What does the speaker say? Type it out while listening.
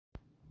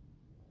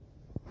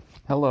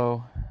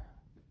Hello,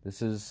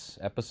 this is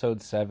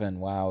episode 7.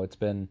 Wow, it's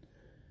been,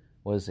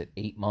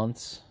 8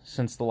 months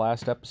since the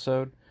last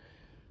episode?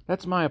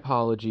 That's my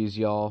apologies,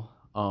 y'all.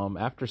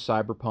 After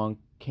Cyberpunk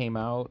came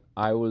out,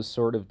 I was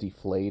sort of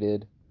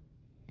deflated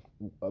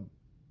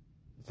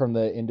from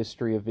the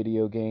industry of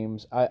video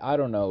games. I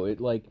don't know,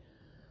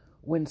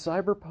 when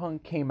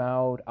Cyberpunk came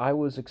out, I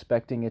was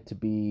expecting it to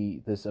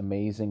be this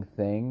amazing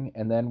thing,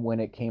 and then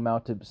when it came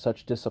out to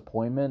such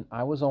disappointment,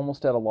 I was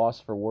almost at a loss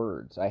for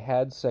words. I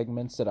had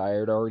segments that I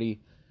had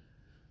already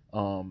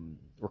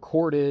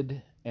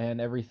recorded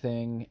and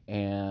everything,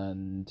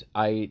 and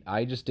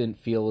I just didn't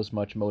feel as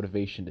much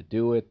motivation to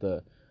do it.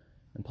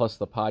 And plus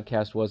the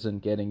podcast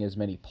wasn't getting as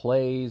many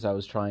plays. I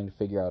was trying to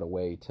figure out a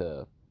way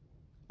to,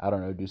 I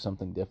don't know, do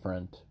something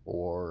different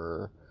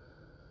or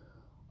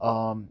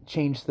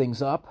change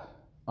things up.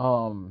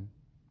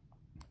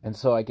 And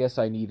so I guess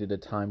I needed a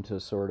time to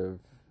sort of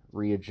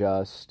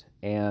readjust.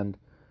 And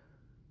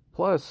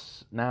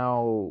plus,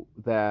 now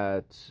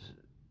that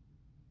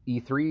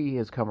E3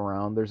 has come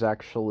around, there's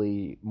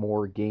actually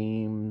more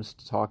games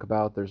to talk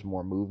about. There's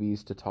more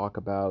movies to talk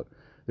about.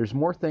 There's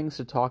more things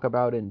to talk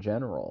about in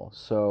general.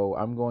 So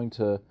I'm going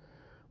to,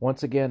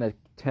 once again,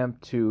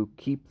 attempt to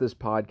keep this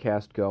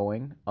podcast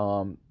going.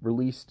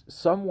 Release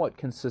somewhat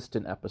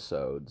consistent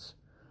episodes.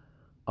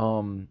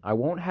 I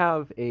won't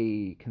have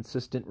a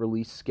consistent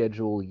release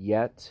schedule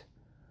yet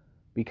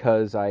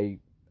because to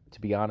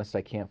be honest,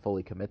 I can't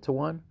fully commit to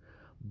one.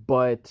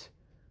 But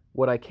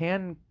what I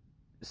can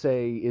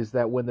say is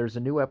that when there's a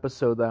new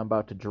episode that I'm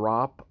about to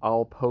drop,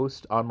 I'll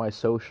post on my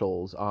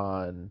socials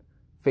on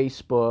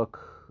Facebook,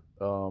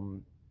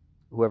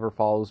 whoever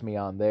follows me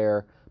on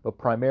there. But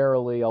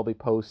primarily I'll be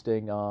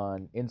posting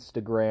on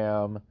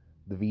Instagram,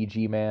 the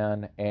VG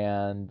Man,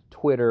 and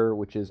Twitter,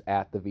 which is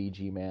at the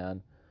VG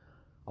Man.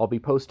 I'll be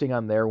posting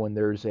on there when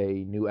there's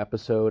a new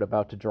episode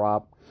about to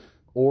drop,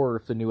 or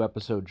if the new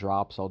episode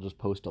drops, I'll just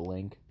post a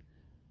link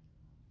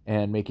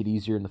and make it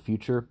easier in the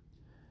future.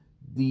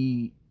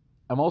 I'm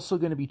also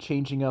going to be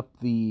changing up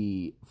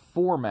the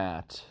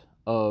format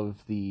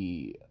of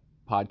the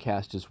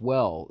podcast as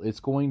well. It's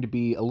going to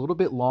be a little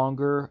bit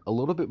longer, a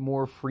little bit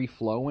more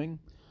free-flowing,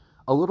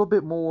 a little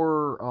bit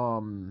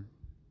more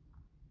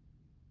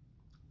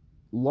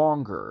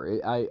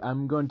longer.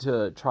 I'm going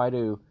to try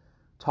to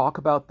talk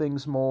about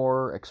things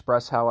more,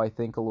 express how I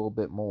think a little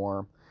bit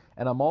more.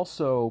 And I'm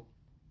also,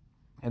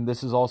 and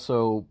this is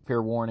also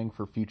fair warning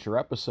for future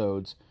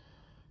episodes,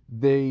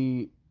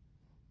 in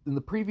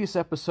the previous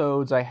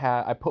episodes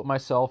I put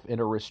myself in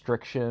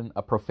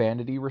a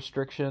profanity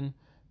restriction,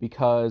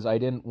 because I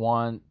didn't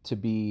want to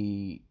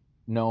be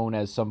known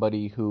as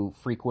somebody who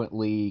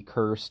frequently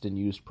cursed and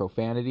used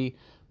profanity,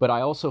 but I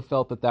also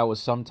felt that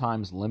was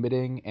sometimes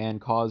limiting and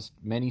caused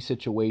many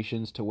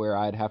situations to where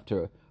I'd have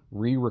to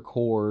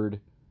re-record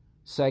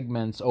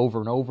segments over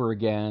and over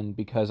again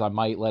because I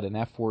might let an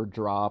F word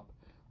drop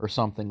or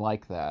something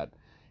like that.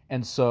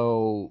 And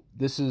so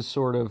this is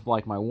sort of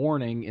like my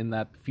warning, in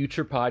that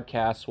future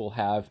podcasts will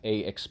have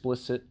a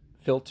explicit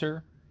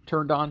filter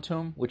turned on to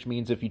them, which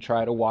means if you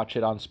try to watch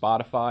it on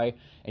Spotify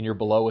and you're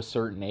below a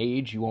certain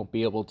age, you won't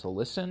be able to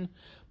listen.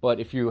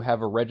 But if you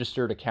have a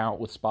registered account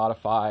with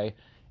Spotify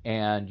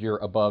and you're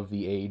above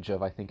the age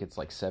of, I think it's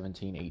like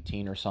 17,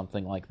 18 or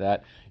something like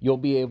that, you'll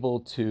be able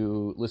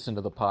to listen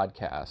to the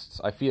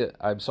podcasts.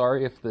 I'm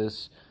sorry if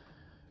this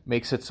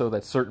makes it so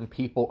that certain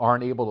people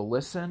aren't able to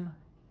listen,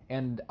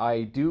 and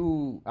I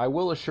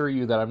will assure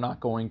you that I'm not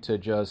going to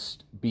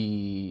just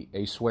be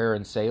a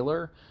swearing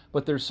sailor,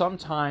 but there's some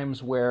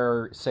times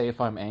where, say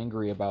if I'm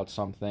angry about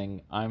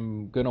something,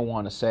 I'm going to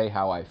want to say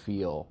how I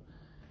feel.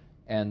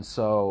 And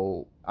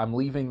so I'm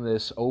leaving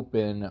this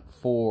open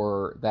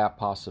for that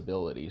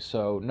possibility.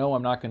 So no,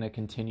 I'm not going to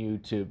continue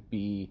to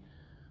be,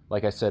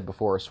 like I said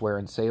before, a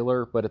swearing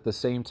sailor. But at the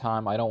same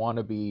time, I don't want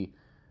to be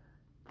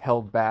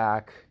held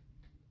back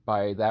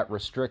by that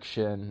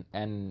restriction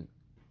and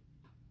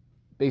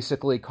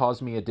basically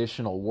cause me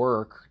additional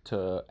work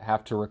to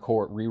have to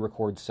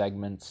re-record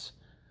segments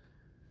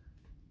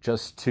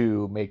just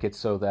to make it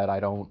so that I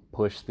don't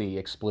push the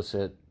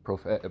explicit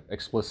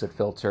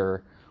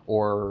filter,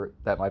 or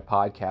that my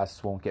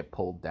podcasts won't get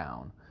pulled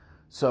down.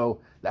 So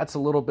that's a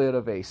little bit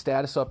of a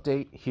status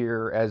update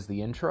here as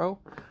the intro.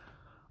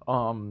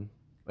 And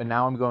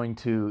now I'm going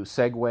to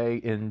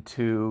segue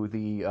into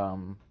the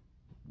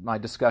my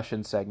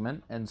discussion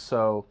segment. And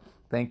so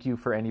thank you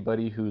for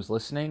anybody who's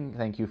listening.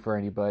 Thank you for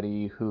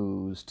anybody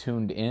who's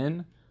tuned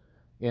in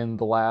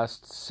the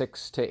last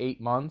 6 to 8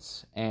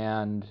 months.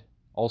 And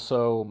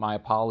also my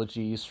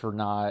apologies for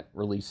not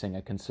releasing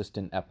a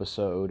consistent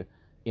episode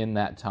in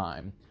that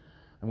time.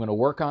 I'm going to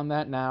work on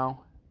that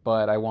now,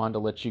 but I wanted to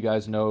let you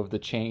guys know of the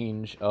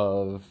change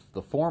of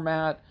the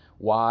format,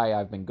 why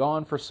I've been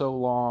gone for so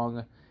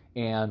long,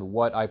 and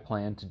what I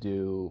plan to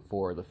do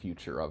for the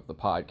future of the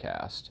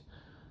podcast.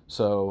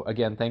 So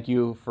again, thank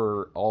you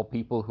for all the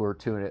people who are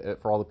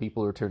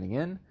tuning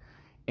in,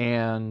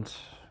 and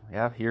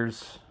yeah, here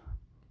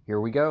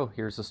we go.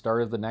 Here's the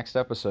start of the next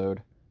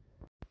episode.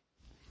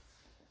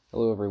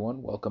 Hello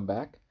everyone, welcome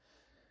back.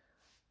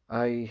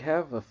 I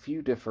have a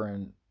few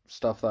different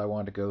stuff that I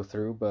want to go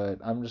through, but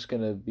I'm just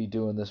going to be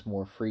doing this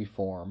more free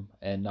form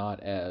and not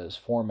as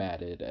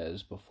formatted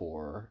as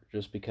before,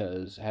 just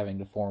because having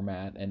to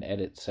format and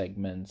edit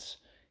segments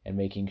and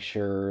making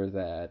sure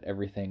that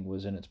everything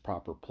was in its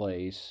proper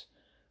place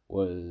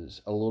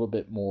was a little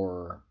bit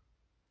more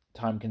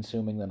time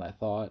consuming than I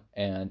thought,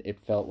 and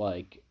it felt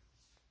like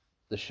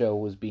the show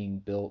was being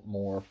built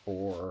more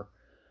for,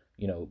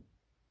 you know,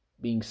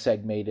 being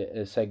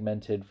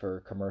segmented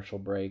for commercial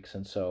breaks,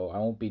 and so I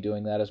won't be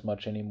doing that as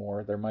much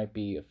anymore. There might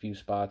be a few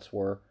spots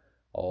where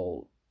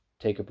I'll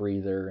take a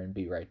breather and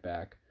be right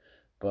back,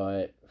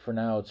 but for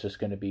now it's just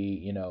going to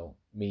be,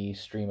 me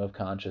stream of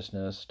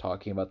consciousness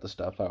talking about the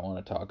stuff I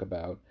want to talk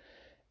about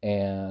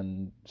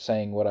and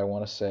saying what I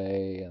want to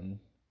say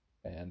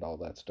and all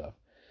that stuff.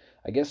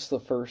 I guess the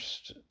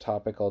first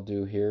topic I'll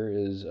do here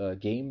is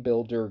Game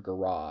Builder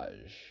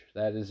Garage.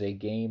 That is a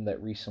game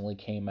that recently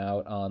came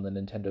out on the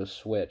Nintendo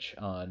Switch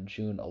on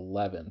June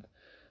 11th.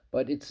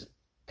 But it's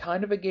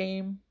kind of a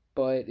game,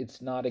 but it's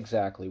not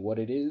exactly. What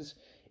it is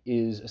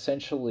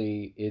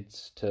essentially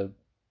to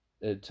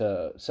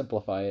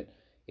simplify it,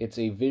 it's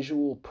a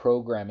visual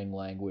programming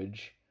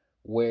language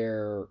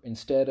where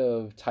instead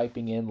of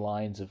typing in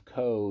lines of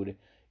code,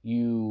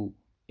 you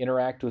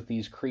interact with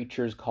these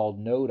creatures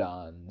called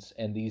nodons,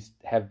 and these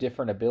have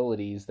different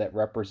abilities that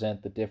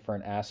represent the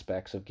different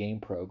aspects of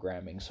game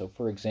programming. So,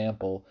 for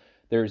example,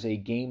 there's a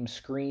game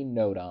screen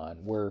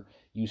nodon where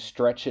you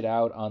stretch it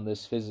out on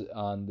this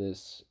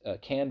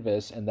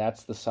canvas, and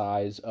that's the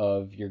size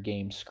of your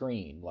game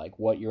screen, like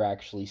what you're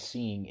actually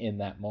seeing in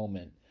that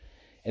moment.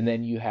 And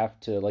then you have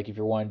to, like, if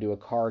you're wanting to do a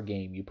car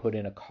game, you put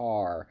in a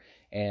car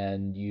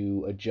and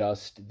you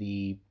adjust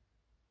the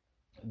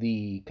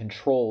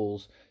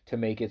controls to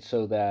make it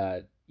so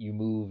that you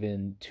move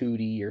in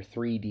 2D or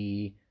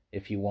 3D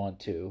if you want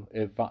to.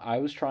 If I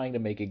was trying to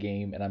make a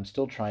game, and I'm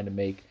still trying to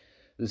make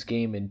this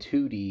game in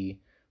 2D,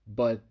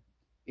 but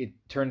it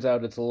turns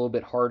out it's a little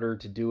bit harder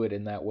to do it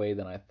in that way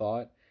than I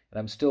thought, and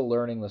I'm still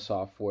learning the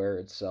software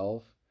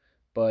itself.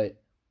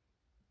 But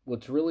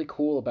what's really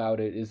cool about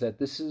it is that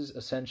this is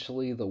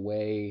essentially the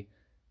way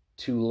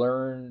to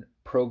learn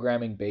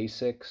programming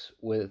basics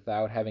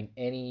without having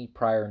any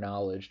prior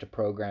knowledge to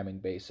programming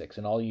basics.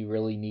 And all you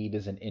really need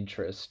is an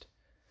interest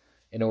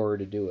in order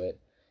to do it.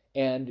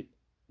 And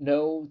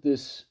no,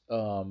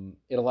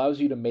 it allows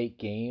you to make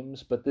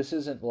games, but this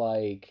isn't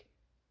like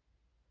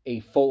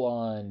a full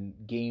on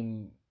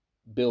game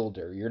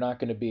builder. You're not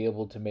going to be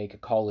able to make a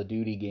Call of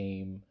Duty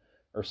game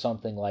or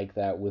something like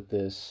that with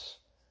the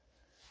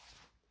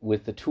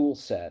tool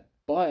set.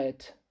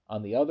 But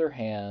on the other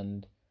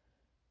hand,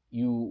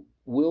 you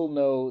will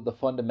know the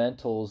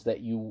fundamentals that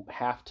you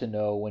have to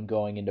know when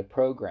going into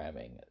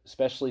programming,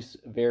 especially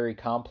very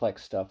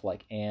complex stuff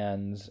like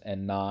ands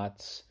and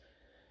nots,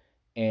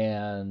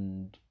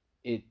 and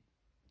it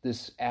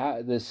this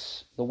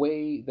the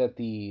way that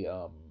the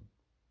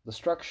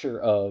structure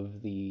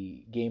of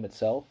the game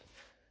itself,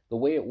 the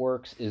way it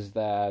works is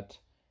that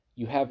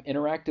you have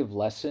interactive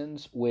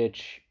lessons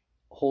which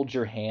hold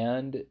your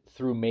hand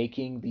through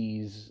making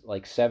these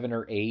like 7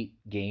 or 8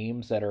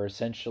 games that are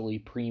essentially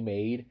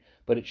pre-made,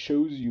 but it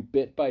shows you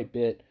bit by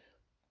bit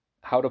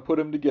how to put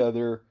them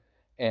together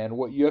and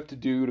what you have to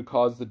do to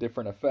cause the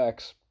different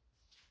effects.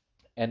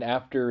 And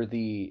after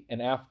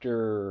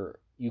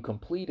you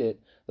complete it,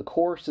 the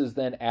course is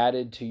then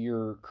added to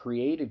your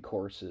created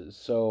courses.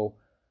 So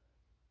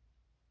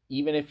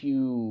even if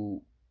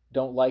you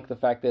don't like the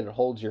fact that it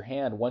holds your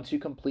hand, once you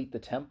complete the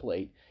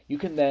template, you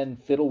can then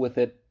fiddle with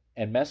it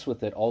and mess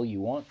with it all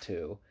you want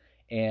to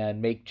and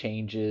make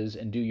changes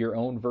and do your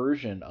own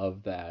version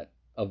of that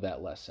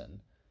lesson.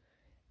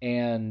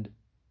 And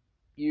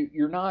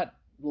you're not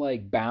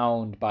like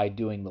bound by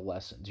doing the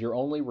lessons. You're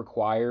only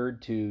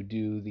required to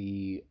do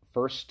the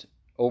first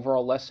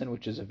overall lesson,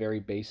 which is a very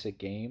basic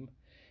game.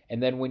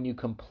 And then when you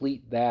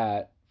complete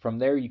that, from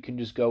there you can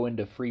just go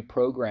into free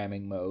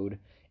programming mode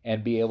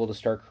and be able to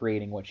start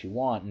creating what you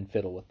want and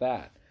fiddle with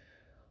that.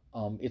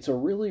 It's a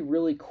really,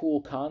 really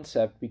cool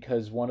concept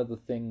because one of the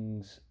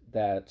things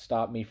that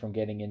stopped me from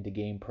getting into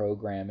game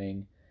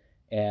programming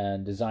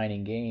and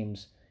designing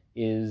games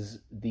is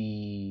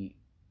the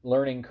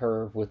learning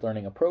curve with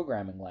learning a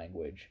programming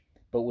language.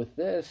 But with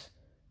this,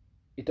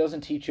 it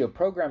doesn't teach you a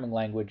programming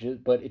language,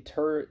 but it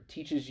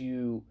teaches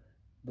you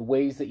the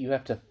ways that you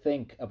have to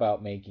think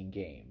about making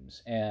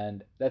games.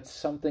 And that's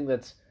something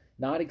that's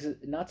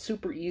not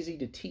super easy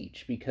to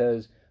teach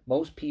because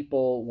most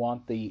people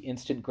want the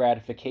instant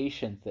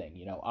gratification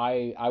thing.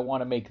 I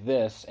want to make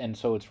this, and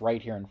so it's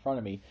right here in front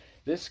of me.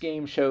 This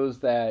game shows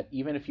that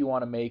even if you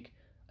want to make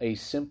a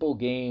simple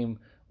game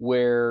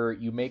where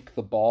you make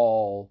the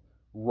ball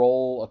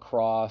roll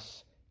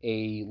across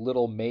a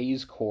little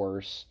maze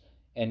course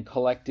and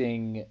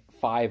collecting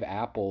 5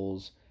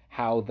 apples,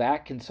 how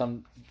that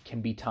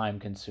can be time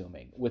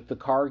consuming. With the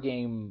car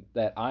game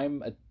that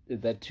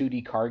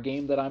 2D car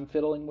game that I'm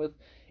fiddling with,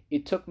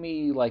 it took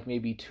me like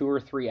maybe 2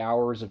 or 3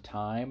 hours of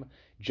time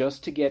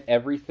just to get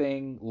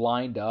everything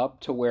lined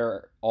up to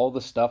where all the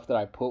stuff that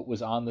I put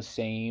was on the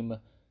same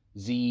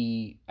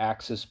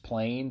Z-axis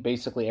plane,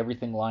 basically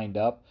everything lined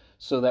up,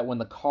 so that when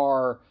the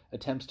car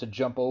attempts to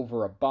jump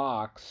over a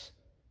box,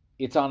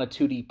 it's on a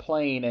 2D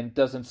plane and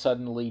doesn't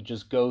suddenly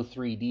just go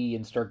 3D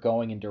and start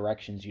going in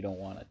directions you don't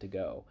want it to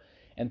go,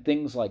 and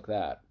things like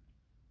that.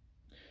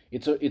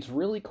 It's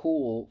really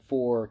cool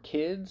for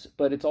kids,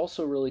 but it's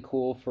also really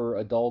cool for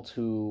adults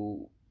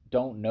who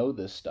don't know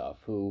this stuff,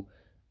 who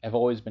have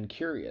always been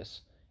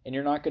curious. And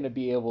you're not going to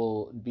be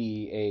able to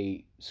be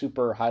a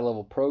super high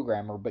level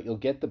programmer, but you'll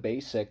get the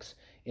basics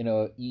in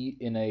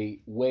a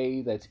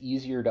way that's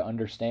easier to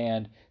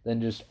understand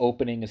than just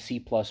opening a C++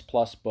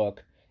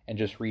 book and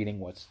just reading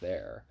what's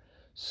there.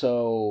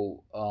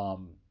 So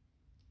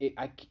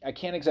I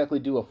can't exactly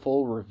do a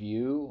full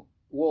review.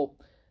 Well,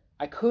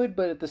 I could,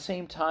 but at the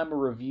same time, a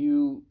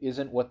review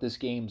isn't what this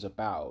game's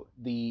about.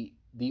 The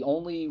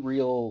only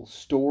real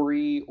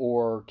story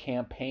or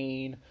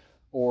campaign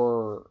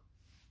or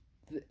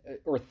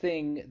or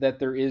thing that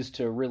there is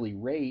to really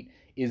rate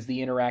is the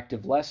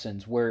interactive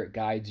lessons where it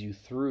guides you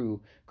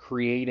through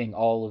creating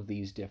all of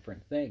these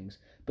different things.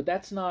 But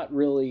that's not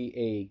really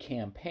a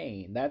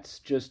campaign. That's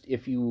just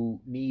if you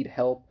need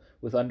help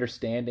with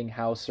understanding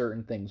how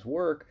certain things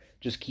work,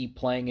 just keep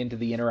playing into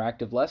the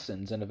interactive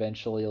lessons and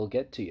eventually it'll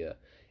get to you.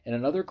 And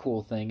another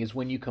cool thing is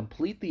when you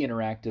complete the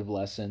interactive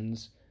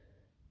lessons,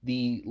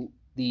 the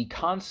the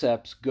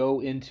concepts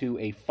go into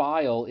a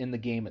file in the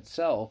game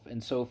itself,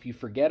 and so if you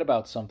forget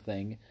about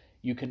something,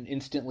 you can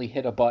instantly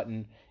hit a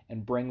button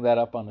and bring that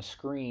up on a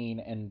screen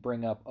and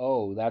bring up,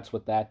 oh, that's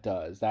what that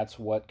does. That's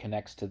what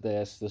connects to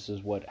this. This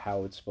is what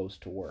how it's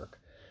supposed to work.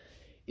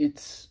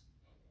 It's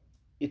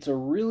it's a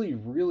really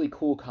really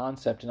cool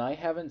concept, and I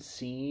haven't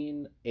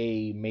seen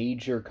a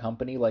major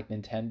company like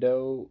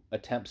Nintendo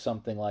attempt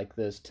something like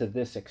this to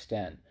this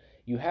extent.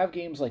 You have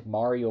games like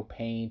Mario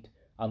Paint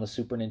on the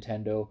Super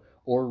Nintendo,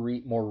 or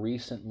more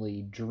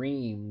recently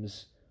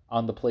Dreams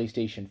on the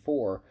PlayStation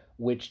 4,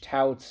 which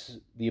touts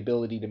the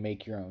ability to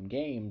make your own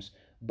games,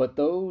 but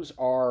those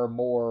are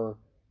more,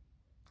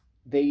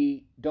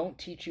 they don't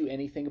teach you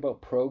anything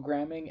about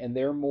programming, and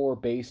they're more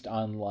based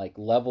on like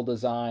level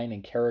design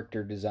and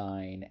character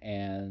design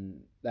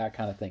and that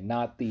kind of thing,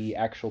 not the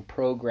actual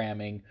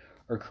programming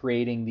or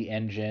creating the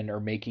engine or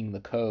making the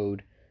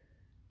code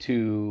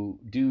to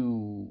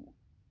do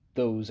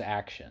those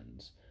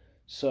actions.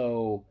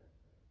 So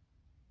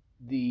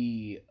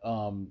the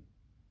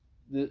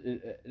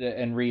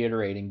and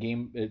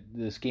reiterating,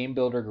 this game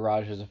builder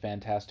garage is a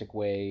fantastic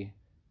way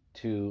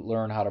to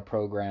learn how to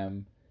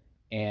program.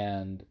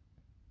 And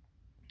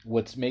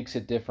what makes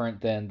it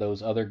different than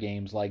those other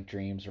games like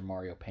Dreams or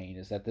Mario Paint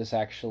is that this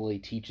actually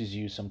teaches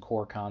you some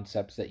core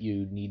concepts that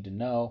you need to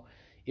know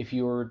if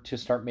you were to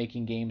start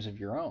making games of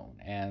your own.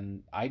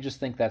 And I just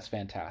think that's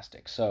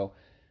fantastic. So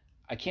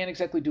I can't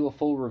exactly do a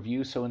full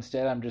review, so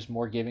instead I'm just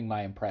more giving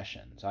my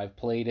impressions. I've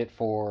played it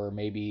for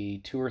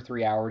maybe 2 or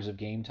 3 hours of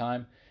game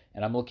time,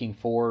 and I'm looking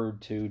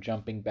forward to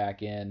jumping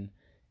back in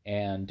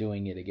and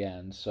doing it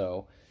again.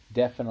 So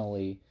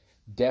definitely,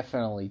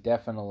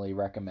 definitely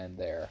recommend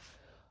there.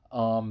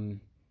 Um,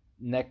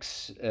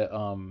 next,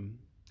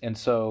 and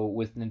so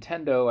with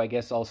Nintendo, I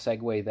guess I'll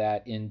segue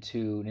that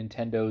into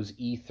Nintendo's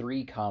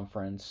E3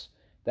 conference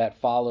that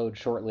followed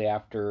shortly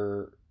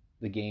after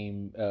the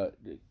Game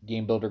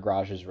Builder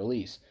Garage's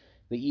release.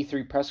 The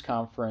E3 press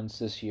conference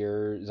this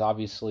year is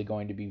obviously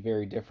going to be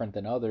very different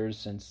than others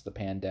since the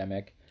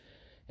pandemic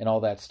and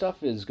all that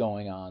stuff is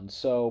going on.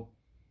 So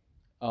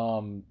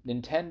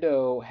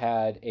Nintendo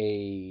had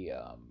a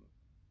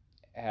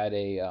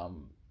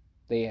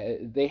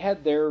they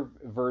had their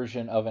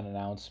version of an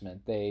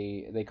announcement.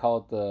 They call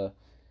it the,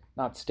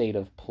 not state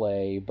of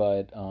play,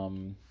 but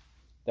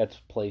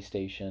that's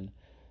PlayStation.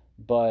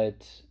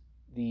 But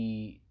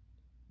the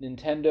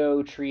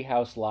Nintendo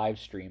Treehouse live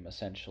stream,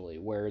 essentially,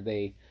 where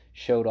they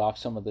showed off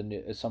some of the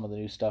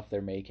new stuff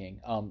they're making.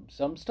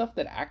 Some stuff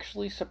that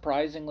actually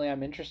surprisingly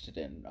I'm interested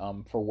in.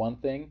 For one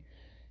thing,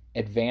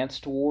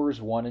 Advanced Wars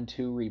 1 and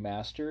 2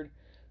 remastered.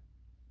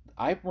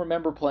 I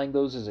remember playing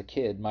those as a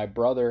kid. My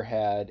brother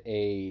had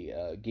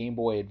a Game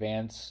Boy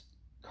Advance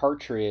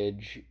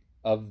cartridge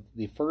of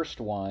the first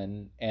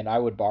one, and I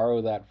would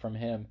borrow that from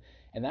him.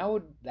 And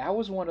that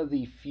was one of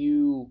the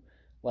few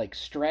like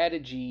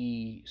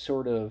strategy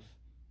sort of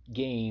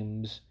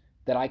games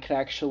that I could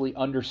actually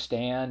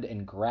understand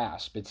and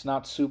grasp. It's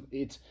not super.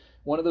 It's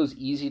one of those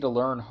easy to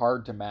learn,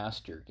 hard to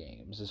master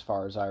games, as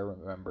far as I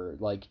remember.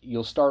 Like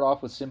you'll start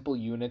off with simple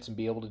units and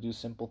be able to do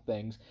simple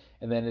things,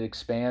 and then it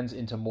expands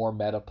into more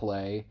meta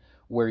play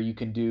where you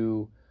can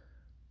do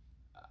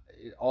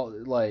all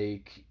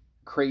like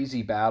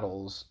crazy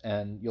battles,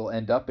 and you'll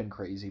end up in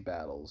crazy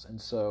battles. And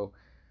so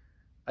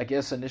I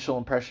guess initial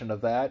impression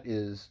of that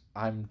is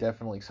I'm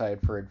definitely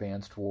excited for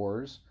Advanced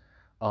Wars.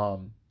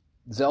 Um,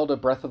 Zelda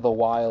Breath of the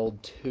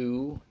Wild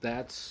 2,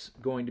 that's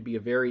going to be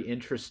a very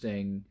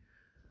interesting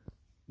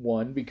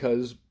one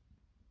because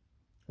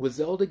with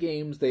Zelda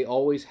games, they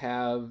always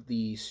have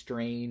the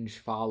strange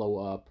follow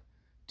up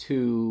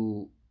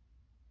to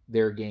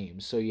their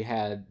games. So you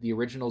had the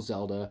original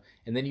Zelda,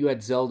 and then you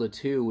had Zelda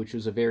 2, which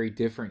was a very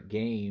different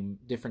game,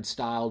 different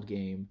styled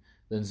game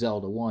than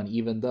Zelda 1,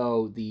 even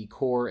though the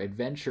core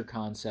adventure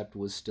concept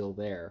was still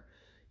there.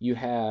 You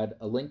had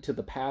A Link to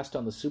the Past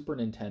on the Super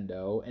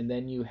Nintendo, and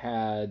then you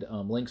had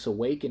Link's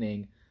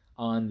Awakening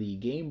on the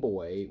Game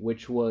Boy,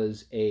 which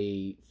was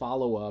a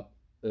follow up,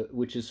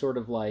 which is sort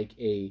of like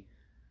a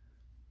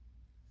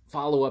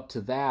follow up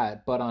to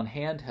that, but on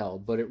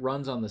handheld, but it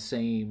runs on the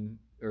same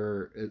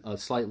or a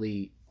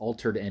slightly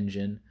altered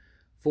engine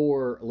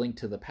for A Link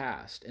to the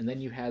Past. And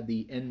then you had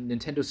the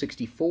Nintendo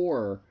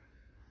 64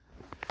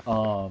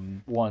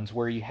 ones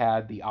where you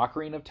had the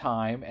Ocarina of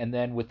Time, and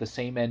then with the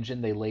same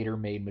engine they later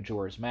made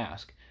Majora's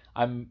Mask.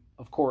 I'm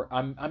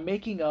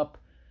making up.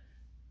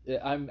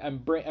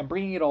 I'm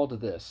bringing it all to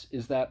this,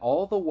 is that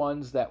all the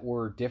ones that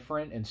were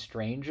different and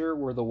stranger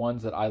were the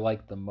ones that I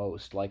liked the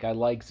most. Like, I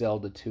like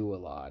Zelda 2 a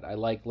lot. I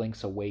like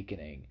Link's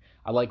Awakening.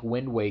 I like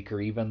Wind Waker,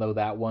 even though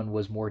that one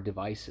was more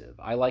divisive.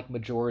 I like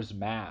Majora's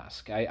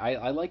Mask.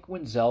 I like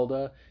when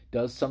Zelda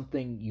does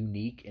something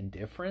unique and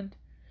different.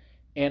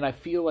 And I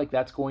feel like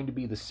that's going to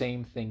be the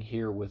same thing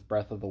here with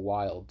Breath of the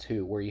Wild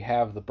too, where you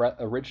have the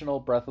original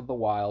Breath of the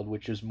Wild,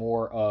 which is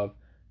more of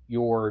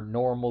your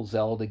normal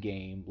Zelda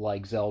game,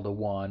 like Zelda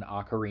 1,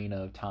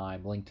 Ocarina of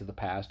Time, Link to the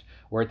Past,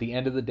 where at the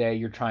end of the day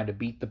you're trying to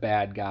beat the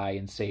bad guy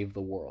and save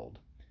the world.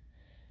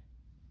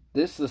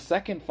 The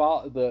second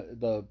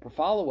the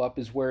follow up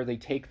is where they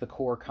take the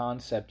core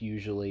concept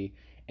usually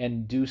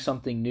and do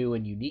something new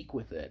and unique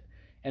with it.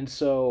 And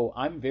so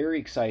I'm very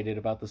excited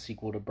about the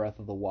sequel to Breath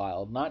of the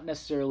Wild, not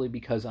necessarily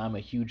because I'm a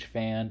huge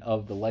fan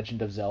of the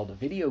Legend of Zelda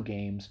video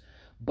games,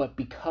 but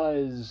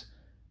because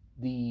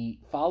the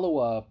follow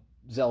up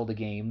Zelda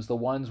games, the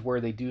ones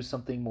where they do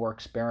something more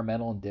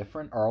experimental and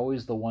different, are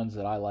always the ones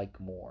that I like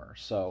more.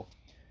 So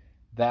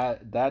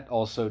that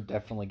also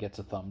definitely gets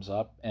a thumbs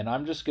up. And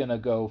I'm just gonna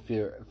go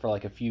for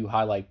like a few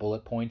highlight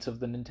bullet points of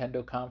the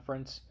Nintendo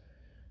conference,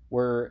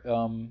 where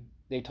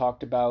they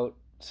talked about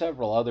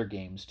several other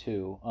games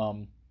too.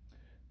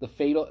 The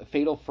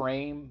Fatal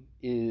Frame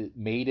is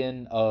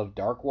Maiden of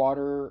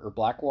Darkwater or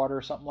Blackwater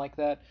or something like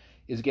that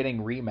is getting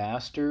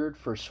remastered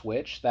for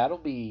Switch. That'll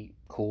be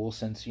cool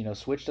since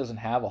Switch doesn't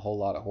have a whole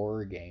lot of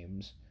horror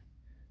games.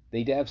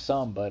 They have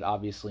some, but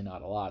obviously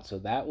not a lot. So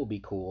that will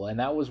be cool. And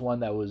that was one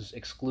that was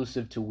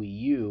exclusive to Wii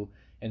U,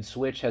 and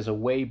Switch has a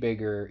way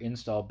bigger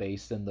install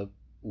base than the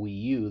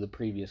Wii U, the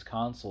previous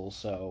console.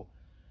 So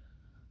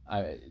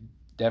I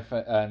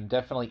I'm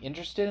definitely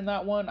interested in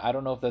that one. I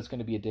don't know if that's going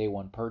to be a day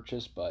one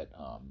purchase, but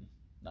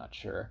not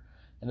sure.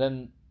 And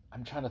then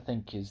I'm trying to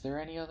think, is there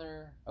any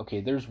other?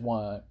 Okay, there's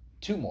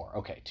two more.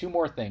 Okay, two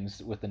more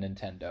things with the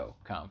Nintendo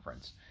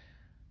conference.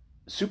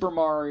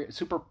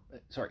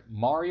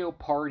 Mario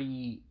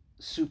Party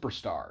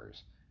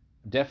Superstars.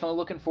 Definitely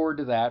looking forward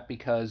to that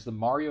because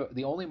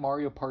the only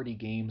Mario Party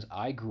games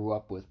I grew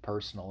up with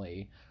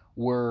personally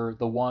were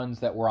the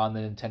ones that were on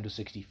the Nintendo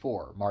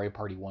 64, Mario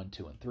Party 1,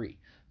 2, and 3.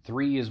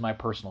 3 is my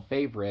personal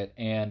favorite,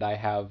 and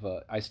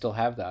I still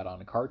have that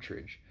on a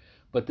cartridge.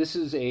 But this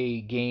is a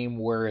game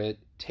where it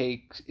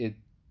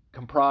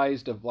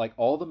comprised of like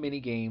all the mini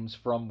games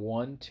from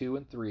 1, 2,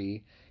 and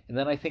 3, and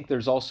then I think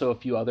there's also a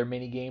few other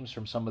mini games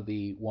from some of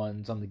the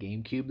ones on the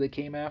GameCube that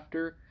came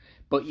after.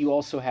 But you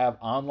also have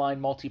online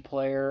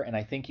multiplayer, and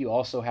I think you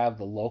also have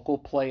the local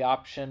play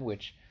option,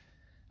 which,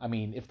 I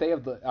mean, if they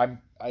have the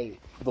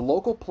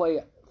local play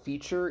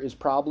feature is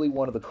probably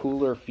one of the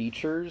cooler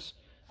features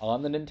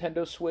on the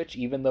Nintendo Switch,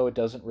 even though it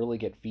doesn't really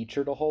get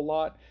featured a whole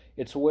lot.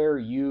 It's where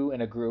you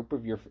and a group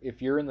of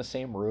if you're in the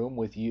same room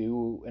with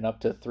you and up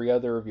to 3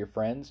 other of your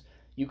friends,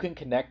 you can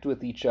connect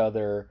with each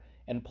other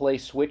and play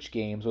Switch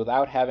games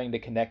without having to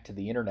connect to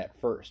the internet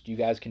first. You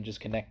guys can just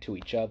connect to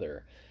each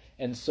other.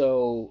 And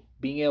so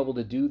being able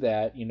to do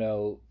that,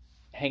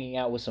 hanging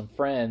out with some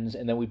friends,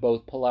 and then we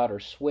both pull out our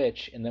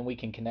Switch, and then we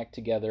can connect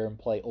together and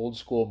play old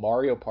school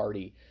Mario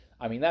Party.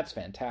 I mean, that's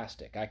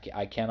fantastic.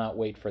 I cannot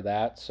wait for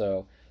that.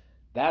 So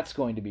that's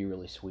going to be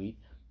really sweet.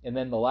 And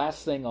then the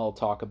last thing I'll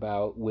talk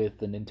about with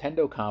the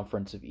Nintendo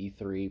conference of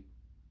E3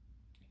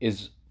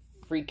 is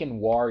freaking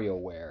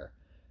WarioWare.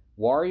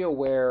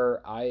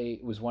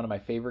 WarioWare was one of my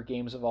favorite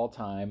games of all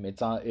time.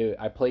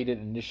 I played it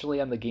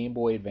initially on the Game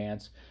Boy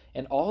Advance,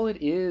 and all it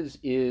is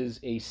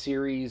a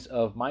series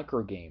of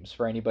micro games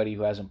for anybody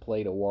who hasn't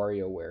played a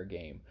WarioWare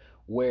game.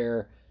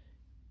 Where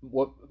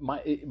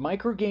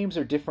micro games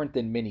are different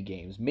than mini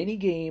games. Mini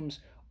games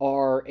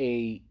are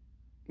a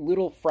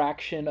little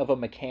fraction of a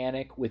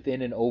mechanic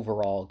within an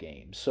overall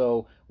game.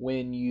 So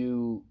when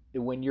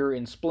you're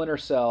in Splinter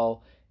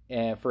Cell,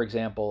 for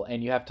example,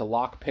 and you have to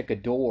lock pick a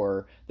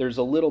door, there's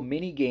a little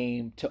mini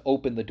game to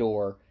open the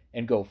door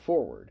and go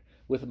forward.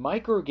 With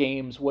micro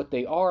games, what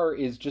they are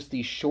is just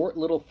these short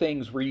little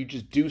things where you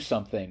just do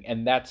something,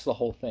 and that's the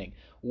whole thing.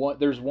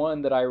 There's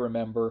one that I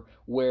remember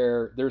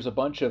where there's a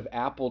bunch of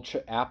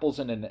apples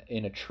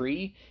in a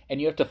tree, and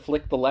you have to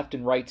flick the left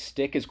and right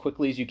stick as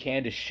quickly as you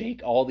can to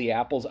shake all the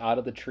apples out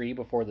of the tree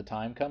before the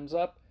time comes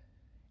up.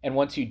 And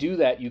once you do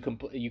that, you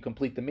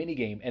complete the mini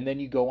game, and then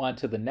you go on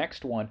to the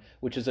next one,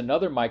 which is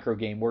another micro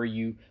game where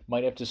you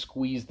might have to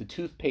squeeze the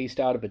toothpaste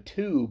out of a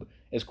tube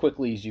as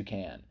quickly as you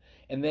can.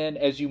 And then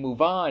as you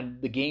move on,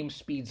 the game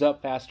speeds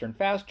up faster and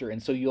faster,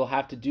 and so you'll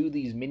have to do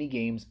these mini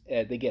games.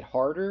 They get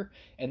harder,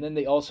 and then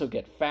they also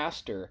get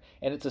faster.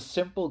 And it's a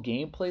simple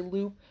gameplay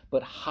loop,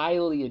 but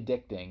highly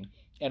addicting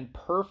and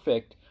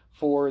perfect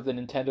for the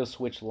Nintendo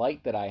Switch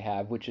Lite that I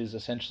have, which is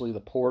essentially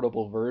the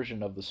portable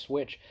version of the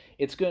Switch.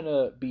 It's going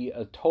to be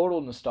a total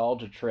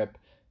nostalgia trip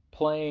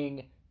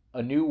playing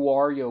a new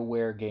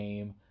WarioWare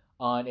game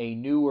on a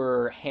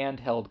newer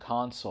handheld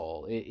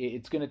console.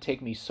 It's going to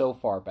take me so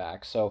far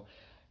back. So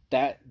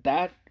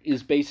that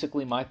is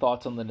basically my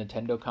thoughts on the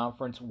Nintendo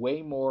conference.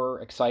 Way more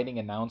exciting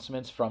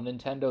announcements from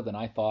Nintendo than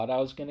I thought I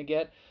was going to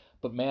get.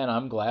 But man,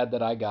 I'm glad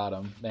that I got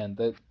them. Man,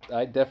 that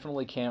I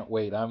definitely can't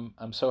wait. I'm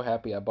so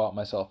happy I bought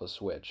myself a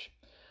Switch.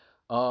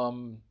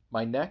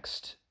 My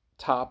next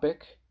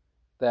topic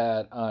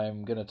that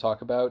I'm going to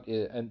talk about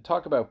and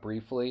talk about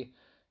briefly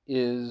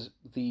is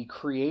the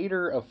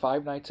creator of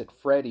Five Nights at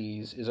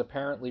Freddy's is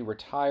apparently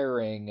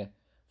retiring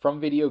from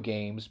video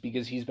games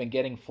because he's been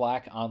getting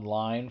flack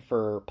online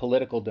for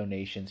political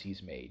donations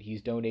he's made.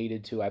 He's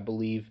donated to, I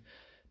believe,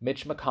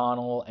 Mitch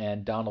McConnell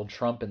and Donald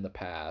Trump in the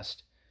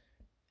past.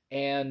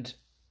 And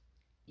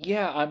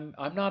yeah,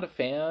 I'm not a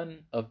fan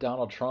of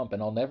Donald Trump,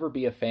 and I'll never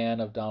be a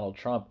fan of Donald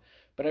Trump,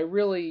 but I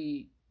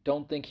really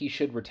don't think he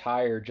should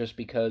retire just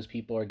because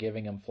people are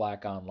giving him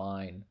flack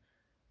online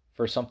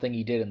for something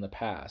he did in the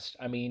past.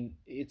 I mean,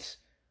 it's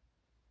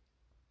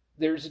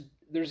there's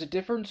there's a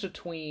difference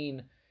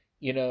between,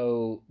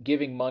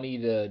 giving money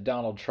to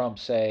Donald Trump,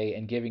 say,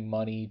 and giving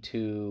money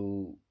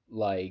to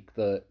like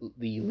the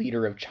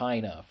leader of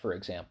China, for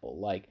example.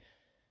 Like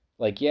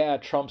yeah,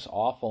 Trump's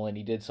awful and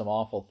he did some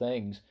awful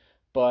things,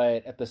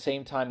 but at the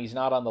same time he's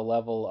not on the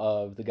level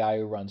of the guy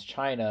who runs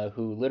China,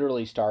 who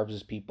literally starves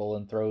his people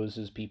and throws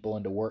his people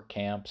into work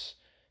camps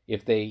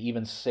if they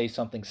even say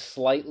something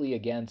slightly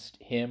against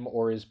him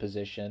or his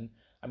position.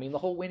 I mean, the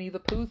whole Winnie the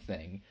Pooh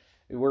thing,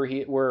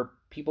 where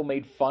people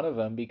made fun of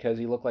him because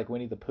he looked like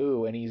Winnie the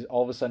Pooh, and he's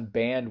all of a sudden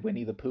banned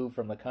Winnie the Pooh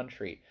from the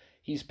country.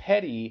 He's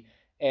petty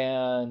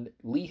and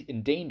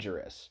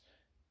dangerous.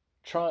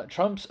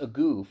 Trump's a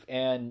goof,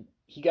 and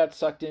he got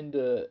sucked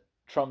into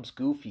Trump's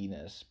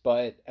goofiness.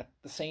 But at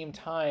the same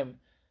time,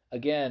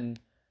 again,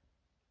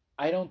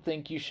 I don't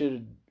think you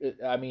should.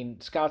 I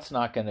mean, Scott's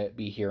not going to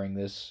be hearing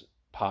this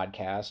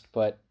podcast,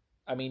 but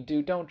I mean,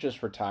 dude, don't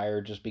just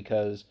retire just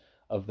because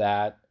of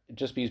that.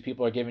 Just because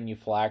people are giving you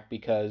flack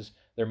because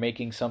they're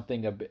making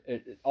something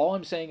all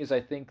I'm saying is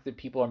I think that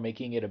people are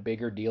making it a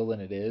bigger deal than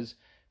it is,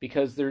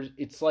 because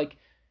it's like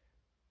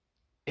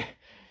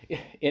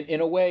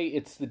in a way,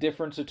 it's the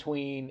difference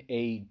between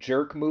a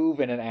jerk move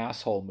and an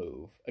asshole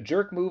move. A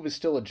jerk move is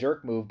still a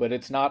jerk move, but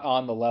it's not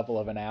on the level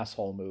of an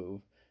asshole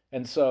move.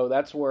 And so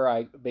that's where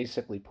I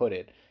basically put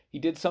it. He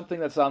did something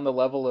that's on the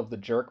level of the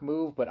jerk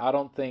move, but I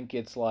don't think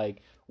it's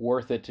like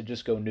worth it to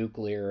just go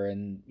nuclear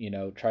and,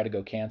 try to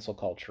go cancel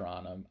culture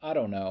on him. I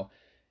don't know.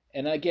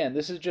 And again,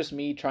 this is just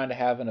me trying to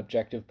have an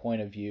objective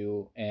point of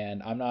view,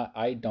 and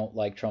I don't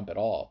like Trump at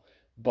all.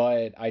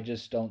 But I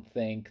just don't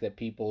think that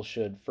people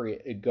should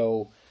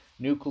go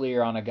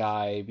nuclear on a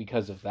guy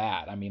because of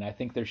that. I mean, I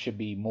think there should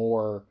be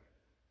more.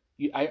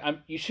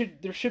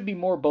 There should be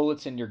more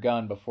bullets in your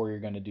gun before you're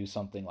going to do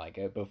something like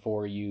it.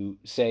 Before you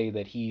say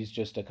that he's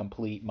just a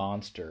complete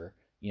monster,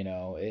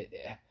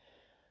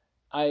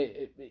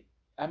 I,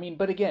 I mean,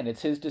 but again,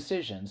 it's his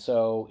decision.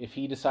 So if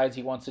he decides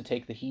he wants to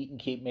take the heat and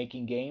keep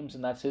making games,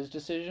 and that's his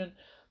decision.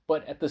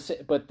 But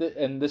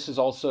and this is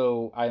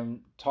also,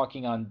 I'm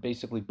talking on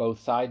basically both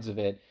sides of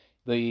it.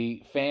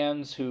 The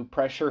fans who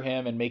pressure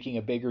him and making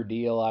a bigger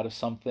deal out of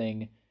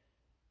something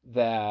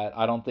that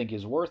I don't think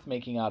is worth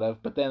making out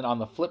of. But then on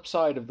the flip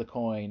side of the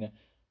coin,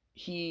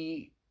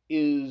 I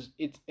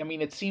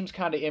mean, it seems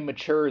kind of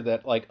immature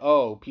that, like,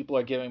 oh, people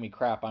are giving me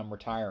crap, I'm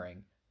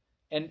retiring.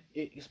 And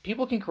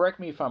people can correct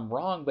me if I'm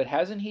wrong, but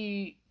hasn't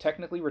he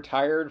technically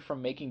retired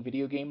from making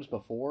video games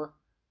before?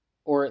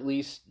 Or at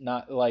least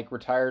not like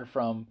retired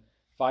from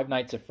Five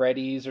Nights at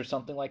Freddy's or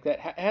something like that.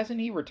 Hasn't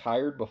he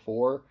retired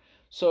before?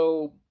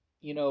 So,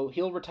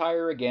 he'll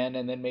retire again,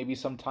 and then maybe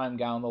sometime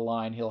down the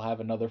line he'll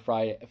have another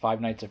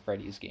Five Nights at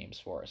Freddy's games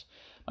for us.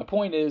 My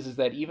point is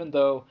that even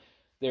though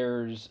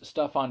there's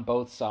stuff on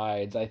both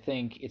sides, I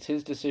think it's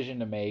his decision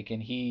to make,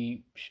 and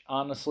he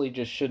honestly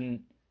just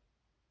shouldn't,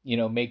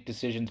 make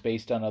decisions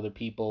based on other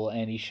people,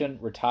 and he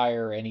shouldn't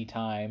retire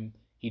anytime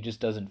he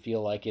just doesn't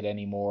feel like it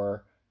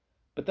anymore.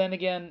 But then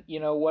again,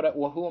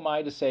 who am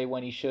I to say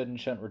when he should and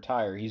shouldn't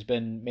retire? He's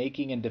been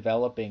making and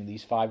developing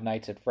these Five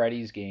Nights at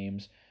Freddy's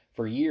games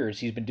for years.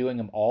 He's been doing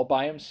them all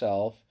by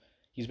himself.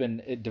 He's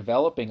been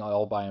developing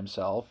all by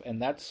himself,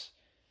 and that's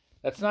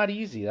not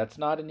easy. That's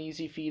not an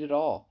easy feat at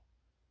all.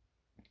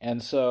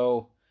 And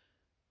so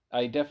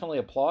I definitely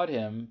applaud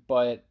him,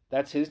 but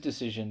that's his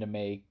decision to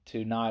make,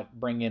 to not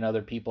bring in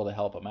other people to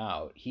help him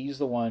out. He's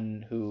the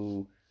one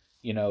who,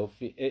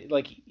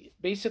 like,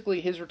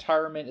 basically his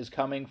retirement is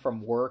coming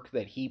from work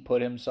that he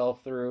put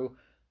himself through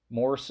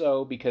more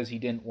so because he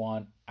didn't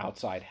want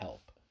outside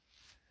help.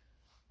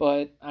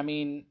 But I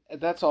mean,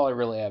 that's all I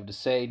really have to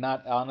say.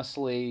 Not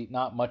honestly,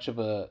 not much of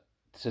a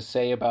to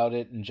say about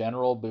it in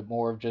general, but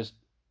more of just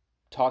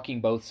talking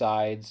both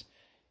sides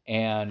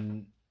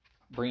and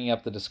bringing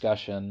up the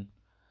discussion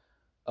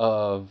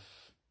of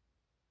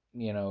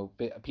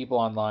people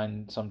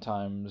online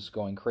sometimes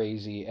going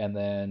crazy and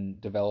then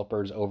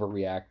developers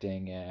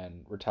overreacting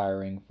and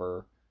retiring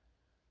for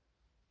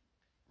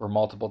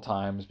multiple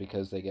times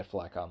because they get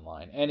flack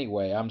online.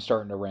 Anyway, I'm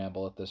starting to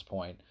ramble at this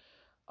point.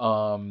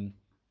 Um,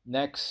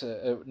 next,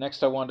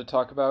 I wanted to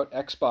talk about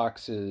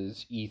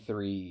Xbox's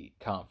E3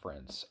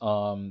 conference.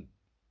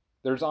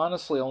 There's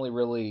honestly only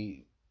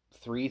really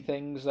three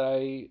things that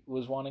I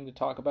was wanting to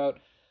talk about.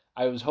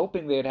 I was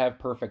hoping they'd have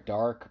Perfect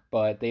Dark,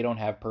 but they don't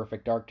have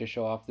Perfect Dark to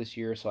show off this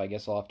year, so I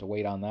guess I'll have to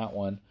wait on that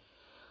one.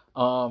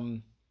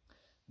 Um,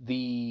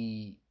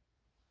 the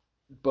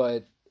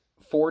but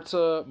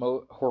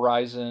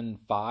Horizon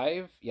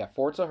 5, yeah,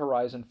 Forza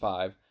Horizon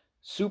 5.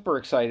 Super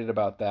excited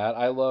about that.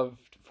 I loved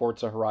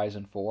Forza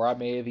Horizon 4. I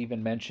may have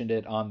even mentioned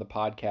it on the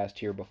podcast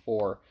here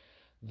before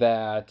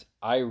that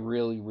I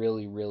really,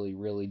 really, really,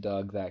 really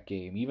dug that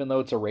game. Even though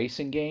it's a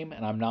racing game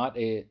and I'm not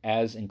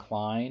as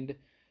inclined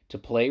to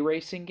play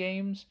racing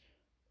games,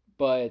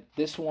 but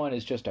this one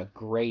is just a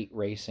great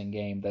racing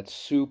game that's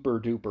super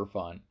duper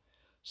fun.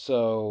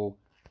 So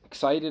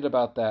excited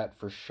about that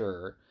for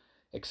sure.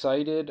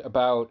 Excited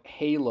about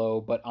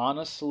Halo, but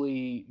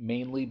honestly,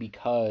 mainly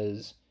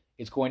because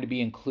it's going to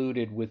be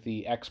included with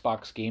the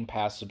Xbox Game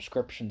Pass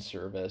subscription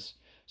service.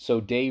 So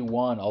day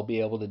one, I'll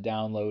be able to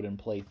download and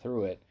play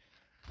through it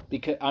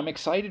because I'm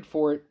excited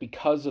for it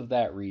because of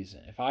that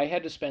reason. If I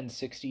had to spend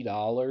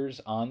 $60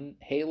 on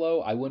Halo,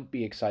 I wouldn't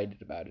be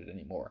excited about it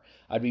anymore.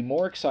 I'd be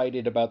more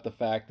excited about the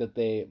fact that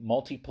the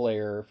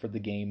multiplayer for the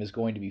game is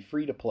going to be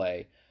free to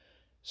play.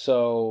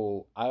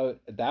 So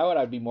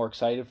I'd be more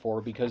excited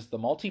for because the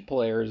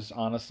multiplayer is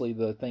honestly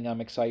the thing I'm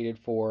excited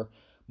for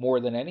more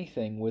than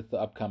anything with the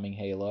upcoming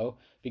Halo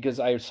because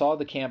I saw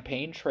the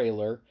campaign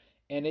trailer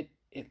and it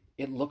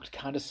looked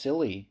kind of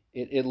silly.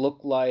 It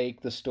looked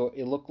like the story.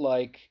 It looked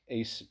like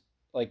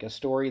a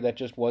story that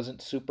just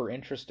wasn't super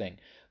interesting.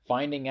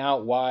 Finding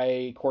out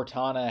why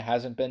Cortana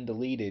hasn't been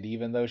deleted,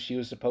 even though she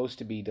was supposed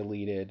to be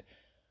deleted.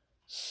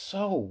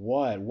 So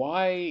what?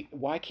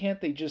 Why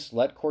can't they just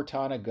let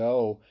Cortana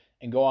go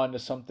and go on to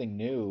something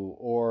new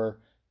or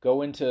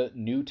go into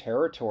new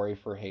territory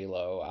for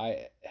Halo?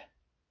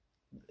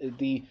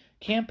 The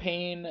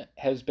campaign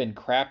has been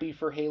crappy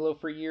for Halo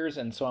for years,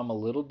 and so I'm a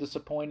little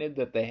disappointed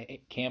that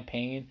the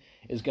campaign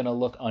is going to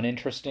look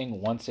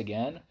uninteresting once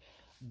again.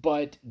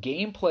 But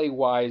gameplay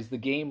wise, the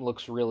game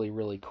looks really,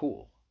 really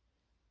cool.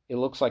 It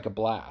looks like a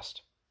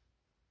blast.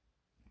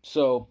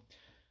 So,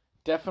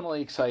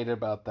 definitely excited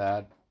about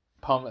that.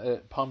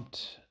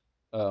 Pumped,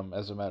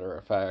 as a matter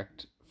of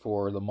fact,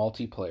 for the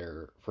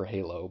multiplayer for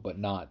Halo, but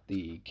not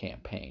the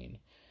campaign.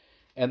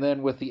 And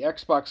then with the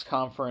Xbox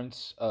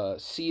conference,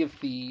 Sea of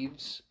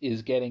Thieves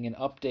is getting an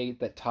update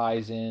that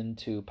ties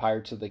into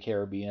Pirates of the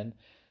Caribbean.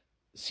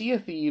 Sea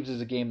of Thieves is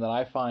a game that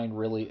I find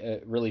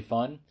really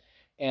fun,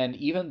 and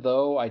even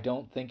though I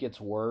don't think it's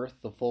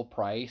worth the full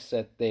price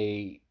that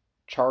they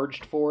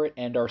charged for it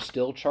and are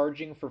still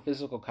charging for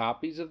physical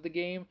copies of the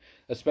game,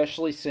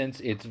 especially since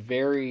it's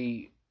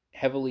very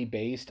heavily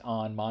based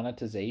on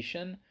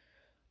monetization,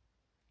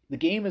 the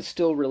game is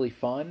still really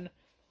fun.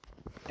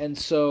 And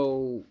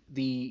so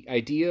the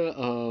idea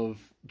of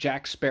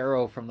Jack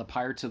Sparrow from the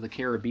Pirates of the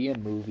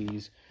Caribbean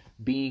movies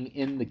being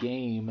in the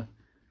game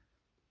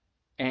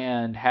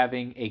and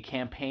having a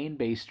campaign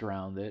based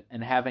around it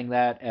and having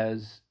that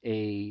as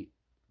a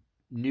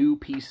new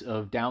piece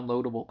of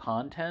downloadable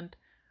content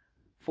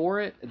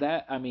for it,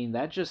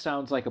 that just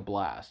sounds like a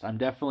blast. I'm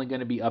definitely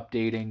going to be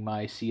updating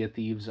my Sea of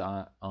Thieves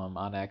on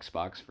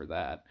Xbox for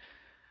that.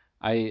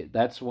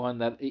 That's one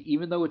that,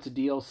 even though it's a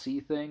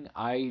DLC thing,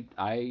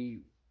 I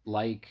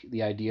like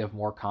the idea of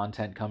more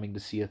content coming to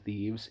Sea of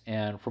Thieves,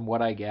 and from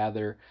what I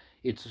gather,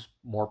 it's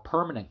more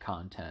permanent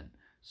content.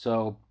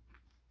 So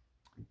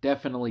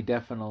definitely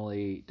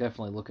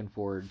looking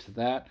forward to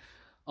that.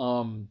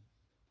 Um,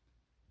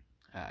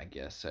 I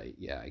guess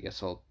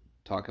I'll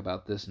talk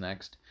about this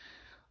next.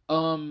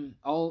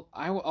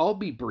 I'll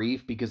be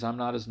brief because I'm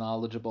not as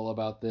knowledgeable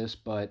about this,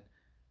 but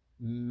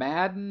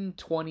Madden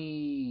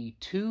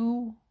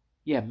 22,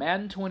 yeah,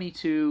 Madden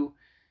 22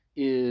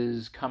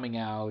 is coming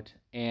out,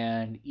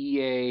 and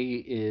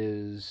EA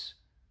is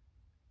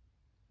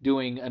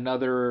doing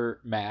another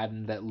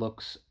Madden that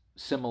looks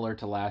similar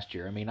to last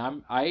year. I mean,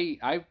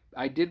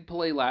 I did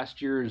play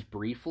last year's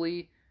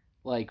briefly,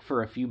 like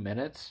for a few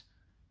minutes,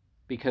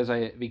 because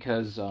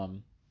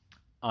on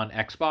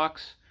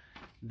Xbox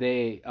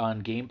they on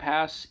Game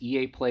Pass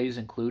EA Plays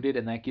included,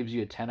 and that gives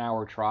you a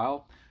 10-hour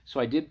trial. So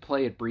I did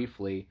play it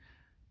briefly,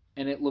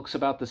 and it looks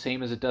about the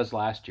same as it does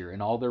last year.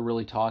 And all they're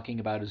really talking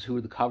about is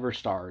who the cover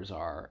stars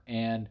are.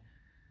 And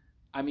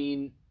I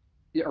mean,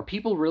 are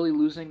people really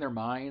losing their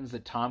minds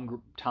that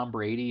Tom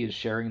Brady is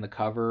sharing the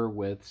cover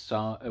with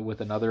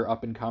another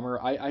up and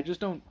comer? I just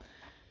don't.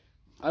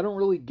 I don't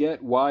really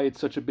get why it's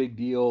such a big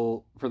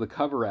deal for the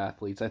cover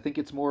athletes. I think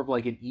it's more of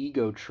like an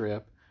ego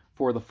trip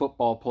for the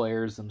football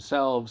players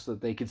themselves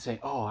that they could say,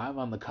 "Oh, I'm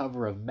on the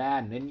cover of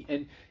Madden."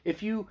 And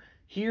if you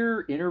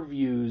hear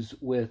interviews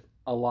with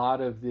a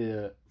lot of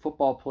the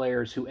football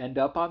players who end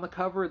up on the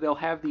cover, they'll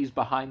have these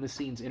behind the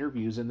scenes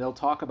interviews and they'll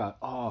talk about,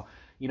 "Oh,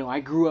 I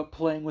grew up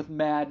playing with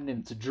Madden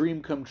and it's a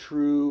dream come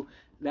true."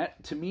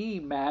 That to me,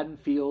 Madden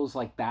feels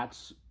like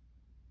that's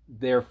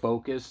their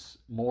focus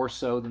more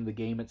so than the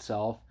game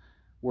itself.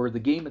 Where the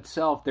game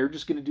itself, they're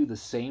just going to do the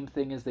same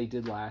thing as they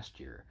did last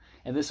year.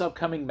 And this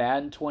upcoming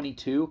Madden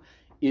 22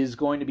 is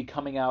going to be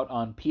coming out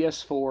on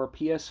PS4,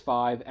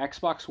 PS5,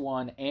 Xbox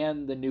One,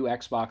 and the new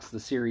Xbox, the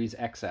Series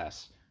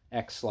XS,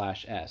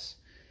 X/S.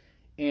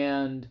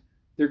 And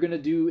they're going to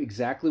do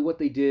exactly what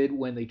they did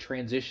when they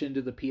transitioned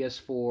to the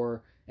PS4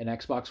 and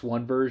Xbox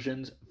One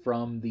versions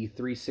from the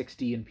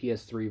 360 and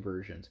PS3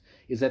 versions,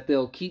 is that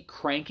they'll keep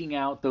cranking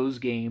out those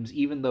games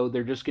even though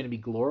they're just going to be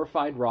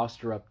glorified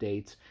roster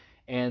updates,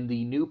 and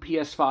the new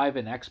PS5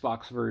 and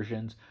Xbox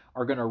versions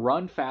are going to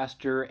run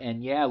faster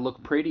and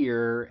look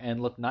prettier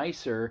and look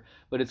nicer,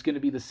 but it's going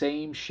to be the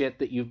same shit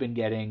that you've been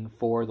getting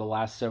for the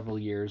last several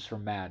years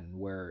from Madden,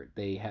 where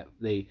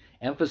they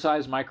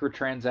emphasize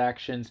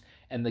microtransactions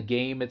and the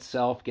game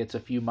itself gets a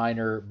few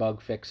minor bug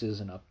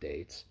fixes and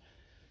updates.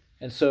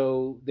 And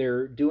so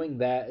they're doing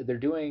that. They're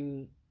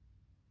doing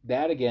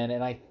that again,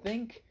 and I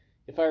think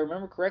if I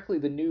remember correctly,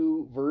 the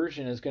new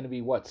version is going to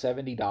be what,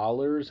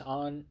 $70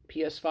 on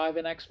PS5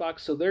 and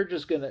Xbox. So they're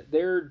just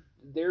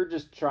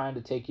trying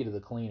to take you to the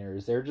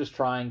cleaners. They're just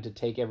trying to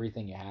take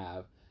everything you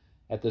have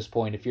at this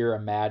point if you're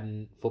a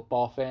Madden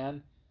football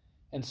fan.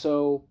 And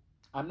so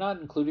I'm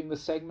not including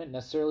this segment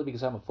necessarily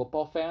because I'm a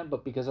football fan,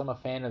 but because I'm a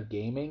fan of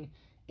gaming.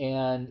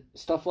 And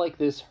stuff like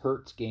this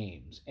hurts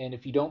games. And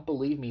if you don't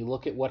believe me,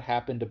 look at what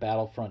happened to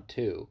Battlefront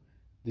 2.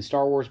 The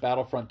Star Wars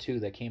Battlefront 2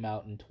 that came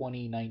out in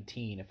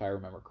 2019, if I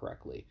remember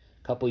correctly,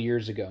 a couple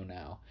years ago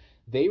now.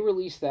 They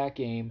released that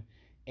game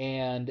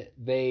and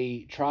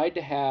they tried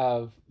to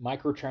have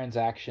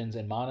microtransactions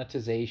and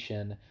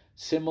monetization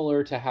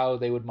similar to how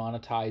they would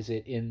monetize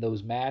it in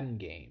those Madden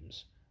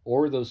games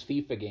or those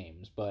FIFA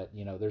games. But,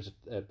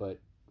 but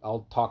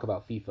I'll talk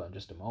about FIFA in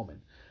just a moment.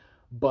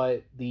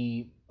 But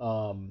the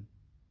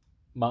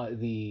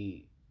micros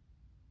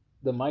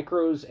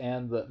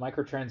and the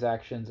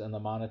microtransactions and the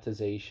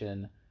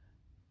monetization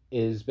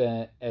has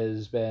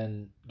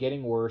been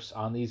getting worse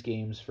on these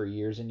games for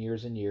years and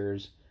years and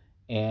years,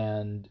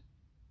 and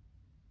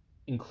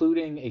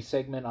including a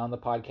segment on the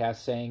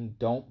podcast saying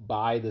don't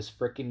buy this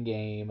frickin'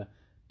 game,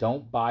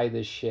 don't buy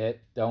this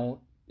shit, don't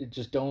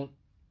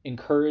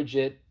encourage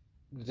it,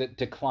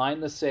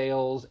 decline the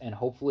sales, and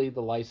hopefully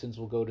the license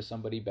will go to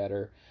somebody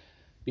better,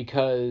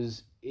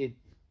 because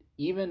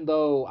even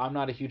though I'm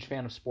not a huge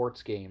fan of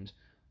sports games,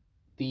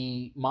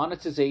 the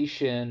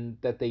monetization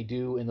that they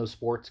do in those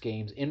sports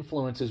games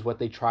influences what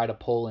they try to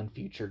pull in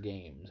future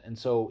games. And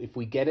so if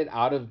we get it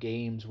out of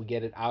games, we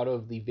get it out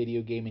of the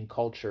video gaming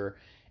culture,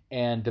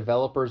 and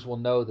developers will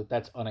know that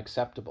that's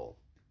unacceptable.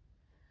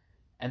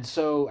 And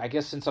so I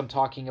guess since I'm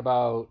talking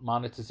about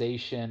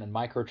monetization and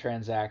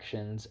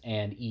microtransactions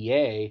and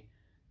EA,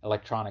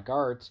 Electronic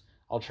Arts,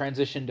 I'll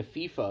transition to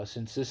FIFA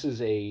since this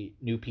is a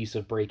new piece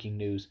of breaking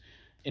news.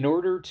 In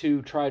order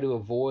to try to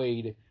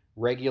avoid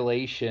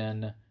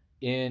regulation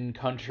in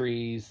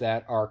countries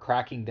that are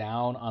cracking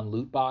down on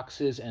loot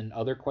boxes and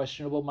other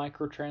questionable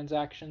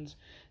microtransactions,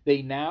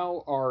 they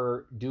now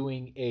are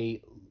doing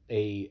a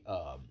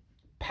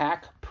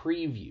pack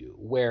preview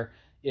where,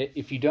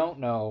 if you don't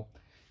know,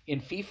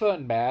 in FIFA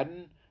and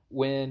Madden,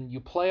 when you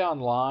play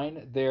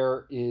online,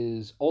 there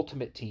is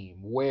Ultimate Team,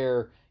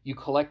 where you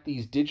collect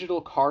these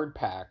digital card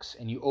packs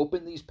and you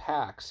open these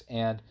packs,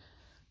 and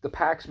the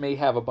packs may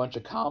have a bunch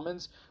of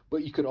commons,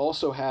 but you could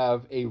also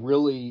have a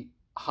really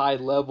high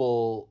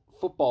level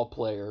football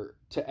player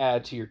to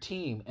add to your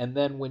team. And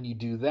then when you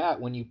do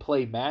that, when you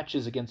play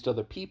matches against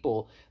other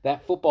people,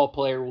 that football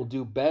player will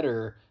do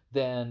better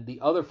than the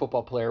other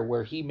football player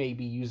where he may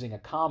be using a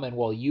common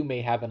while you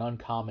may have an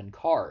uncommon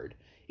card.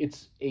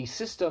 It's a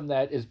system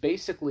that has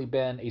basically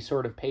been a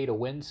sort of pay to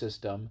win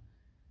system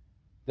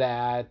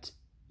that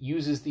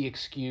uses the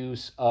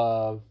excuse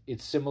of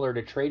it's similar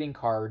to trading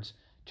cards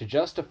to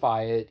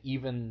justify it,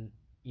 even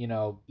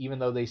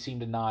though they seem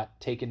to not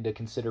take into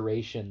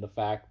consideration the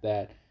fact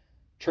that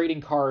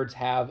trading cards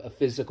have a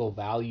physical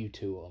value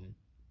to them,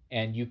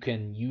 and you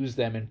can use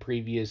them in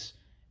previous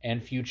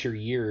and future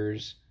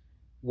years,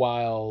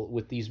 while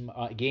with these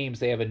games,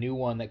 they have a new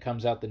one that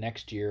comes out the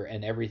next year,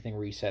 and everything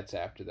resets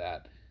after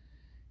that.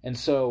 And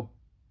so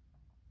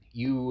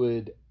you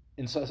would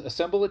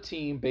assemble a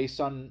team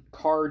based on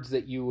cards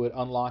that you would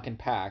unlock in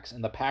packs,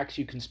 and the packs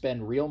you can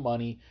spend real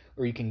money,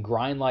 or you can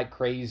grind like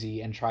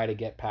crazy and try to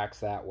get packs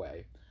that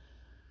way.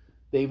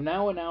 They've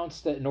now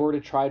announced that in order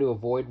to try to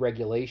avoid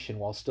regulation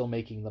while still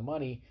making the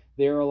money,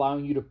 they're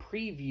allowing you to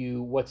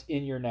preview what's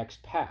in your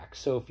next pack.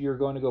 So if you're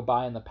going to go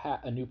buy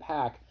a new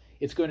pack,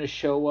 it's going to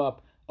show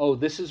up, oh,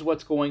 this is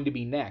what's going to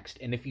be next.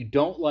 And if you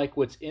don't like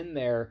what's in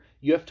there,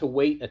 you have to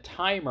wait a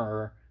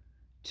timer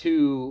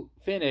to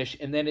finish,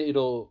 and then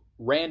it'll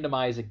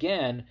randomize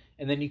again,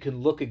 and then you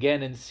can look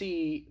again and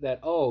see that,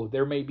 oh,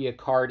 there may be a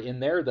card in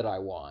there that I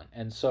want,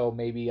 and so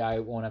maybe I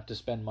won't have to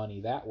spend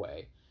money that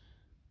way.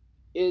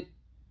 It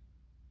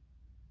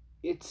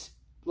it's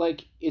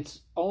like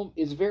it's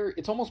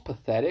almost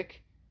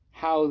pathetic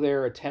how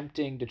they're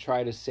attempting to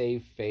try to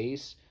save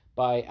face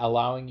by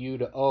allowing you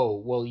to, oh,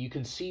 well, you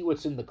can see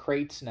what's in the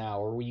crates now,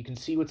 or you can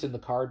see what's in the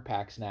card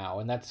packs now,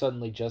 and that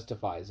suddenly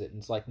justifies it. And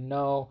it's like,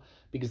 no,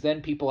 because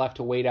then people have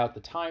to wait out the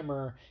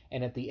timer,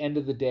 and at the end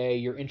of the day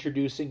you're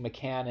introducing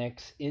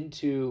mechanics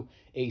into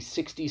a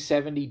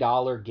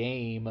 $60-$70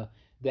 game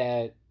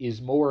that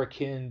is more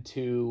akin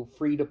to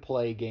free to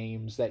play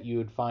games that you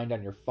would find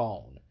on your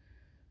phone.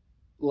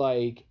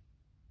 Like,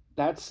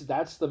 that's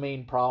the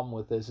main problem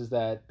with this, is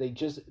that they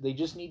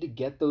just need to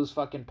get those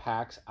fucking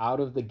packs out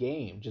of the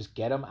game. Just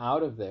get them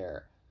out of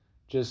there.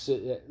 Just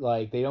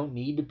like, they don't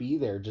need to be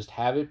there. Just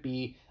have it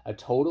be a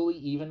totally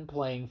even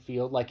playing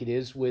field, like it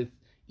is with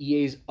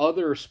EA's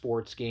other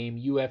sports game,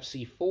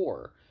 UFC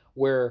 4,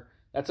 where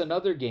that's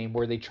another game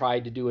where they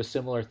tried to do a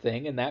similar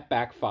thing and that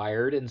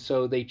backfired, and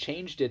so they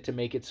changed it to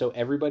make it so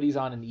everybody's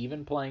on an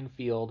even playing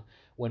field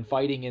when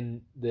fighting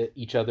in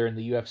each other in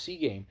the UFC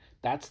game.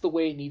 That's the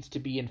way it needs to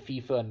be in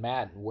FIFA and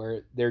Madden,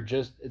 where they're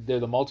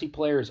the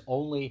multiplayer is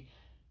only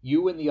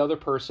you and the other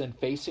person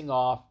facing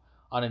off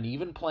on an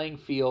even playing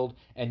field,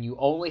 and you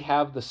only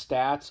have the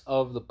stats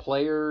of the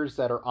players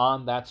that are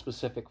on that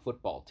specific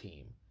football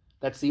team.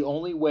 That's the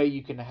only way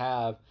you can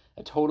have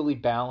a totally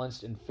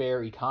balanced and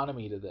fair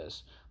economy to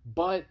this.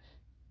 But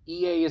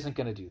EA isn't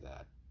going to do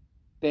that.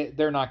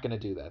 They're not going to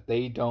do that.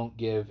 They don't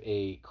give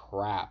a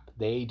crap.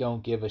 They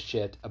don't give a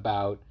shit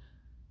about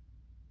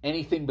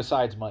anything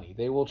besides money.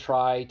 They will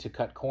try to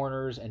cut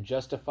corners and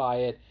justify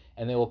it,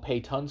 and they will pay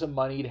tons of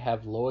money to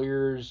have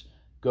lawyers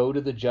go to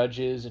the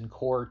judges and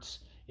courts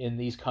in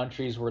these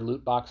countries where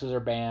loot boxes are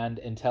banned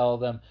and tell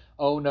them,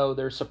 oh no,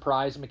 they're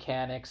surprise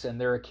mechanics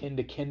and they're akin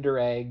to Kinder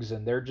eggs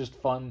and they're just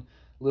fun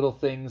little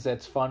things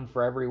that's fun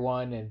for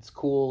everyone and it's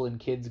cool in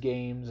kids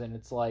games. And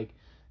it's like,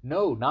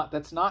 no,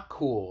 that's not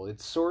cool.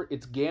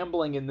 It's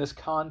gambling in this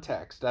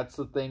context. That's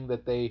the thing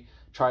that they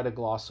try to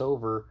gloss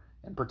over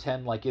and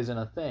pretend like isn't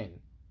a thing.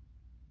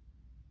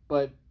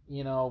 But,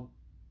 you know,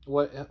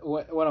 what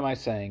am I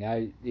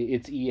saying?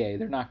 It's EA.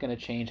 They're not going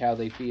to change how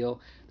they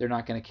feel. They're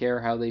not going to care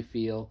how they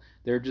feel.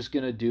 They're just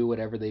going to do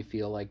whatever they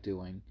feel like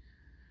doing.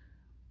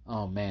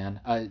 Oh man,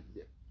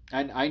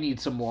 I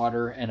need some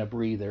water and a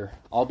breather.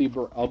 I'll be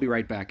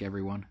right back,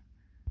 everyone.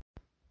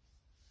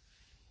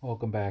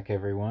 Welcome back,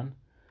 everyone.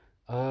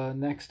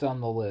 Next on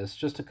the list,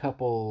 just a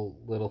couple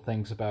little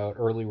things about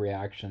early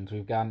reactions.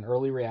 We've gotten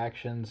early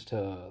reactions to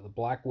the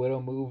Black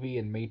Widow movie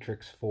and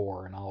Matrix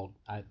 4,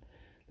 and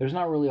there's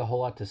not really a whole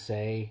lot to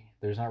say.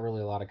 There's not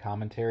really a lot of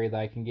commentary that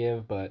I can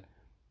give, but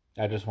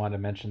I just wanted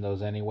to mention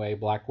those anyway.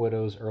 Black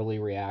Widow's early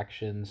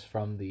reactions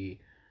from the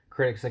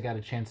critics that got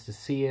a chance to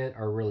see it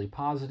are really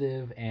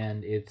positive,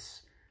 and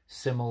it's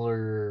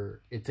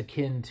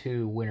akin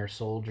to Winter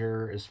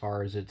Soldier as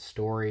far as its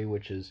story,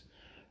 which is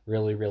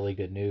really, really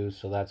good news,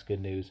 so that's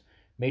good news.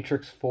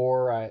 Matrix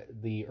 4,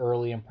 the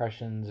early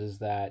impressions is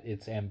that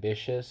it's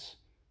ambitious,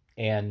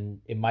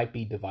 and it might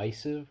be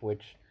divisive,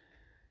 which,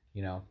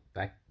 you know,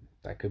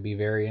 that could be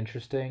very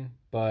interesting,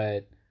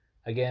 but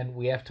again,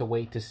 we have to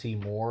wait to see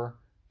more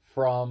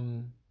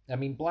from... I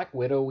mean, Black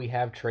Widow, we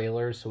have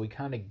trailers, so we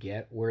kind of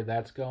get where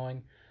that's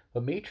going,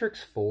 but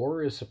Matrix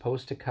 4 is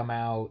supposed to come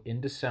out in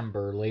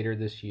December, later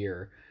this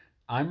year.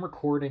 I'm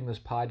recording this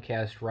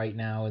podcast right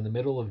now in the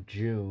middle of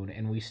June,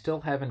 and we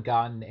still haven't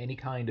gotten any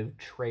kind of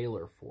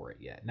trailer for it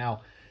yet.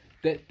 Now,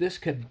 this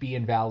could be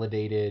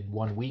invalidated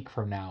 1 week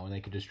from now, and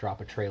they could just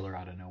drop a trailer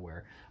out of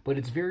nowhere. But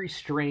it's very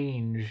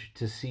strange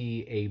to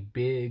see a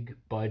big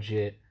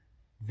budget,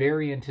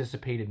 very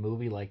anticipated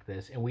movie like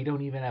this, and we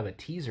don't even have a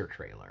teaser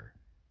trailer.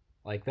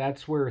 Like,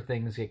 that's where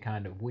things get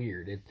kind of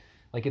weird.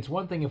 It's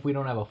one thing if we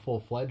don't have a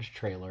full-fledged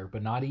trailer,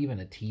 but not even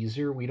a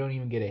teaser. We don't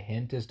even get a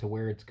hint as to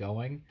where it's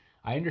going.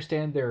 I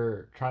understand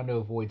they're trying to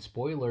avoid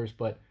spoilers,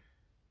 but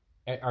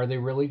are they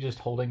really just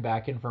holding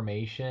back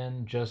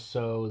information just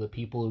so the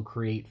people who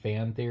create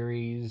fan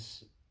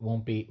theories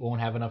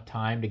won't have enough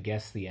time to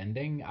guess the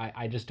ending?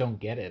 I just don't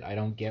get it. I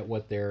don't get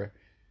what their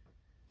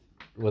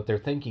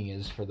thinking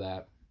is for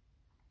that.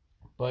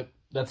 But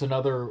that's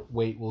another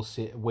wait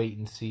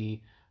and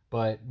see.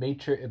 But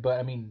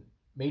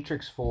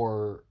Matrix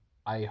 4,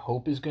 I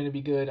hope is going to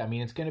be good. I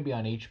mean, it's going to be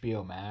on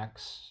HBO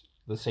Max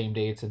the same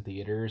day it's in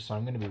theaters, so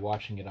I'm going to be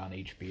watching it on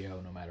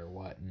HBO no matter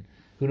what. And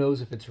who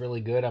knows if it's really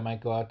good? I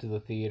might go out to the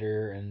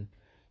theater and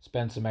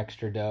spend some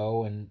extra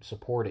dough and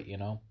support it, you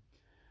know?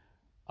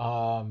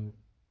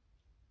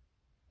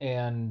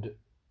 And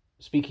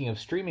speaking of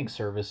streaming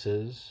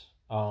services,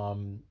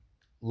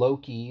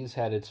 Loki's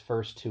had its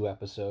first 2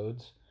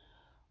 episodes.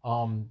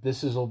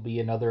 Will be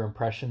another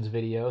impressions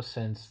video,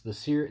 since the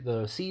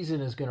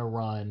season is going to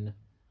run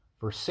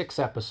for 6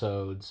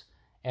 episodes,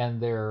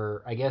 and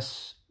they're, I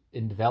guess,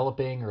 in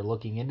developing or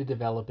looking into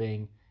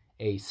developing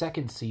a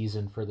second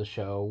season for the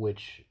show,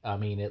 which, I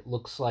mean, it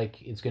looks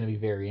like it's going to be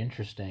very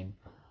interesting.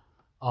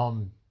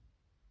 Um,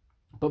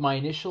 but my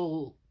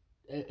initial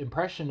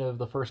impression of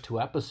the first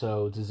two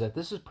episodes is that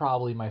this is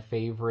probably my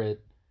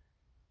favorite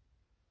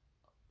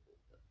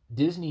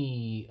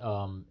Disney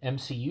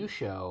MCU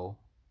show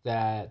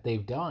that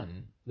they've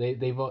done.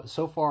 They've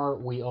so far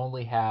we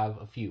only have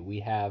a few.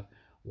 We have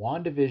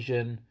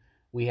WandaVision,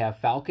 we have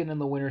Falcon and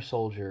the Winter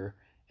Soldier,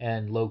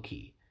 and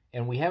Loki.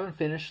 And we haven't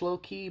finished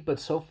Loki, but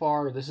so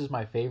far this is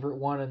my favorite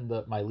one,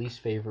 and my least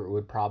favorite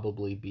would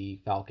probably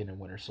be Falcon and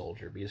Winter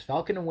Soldier, because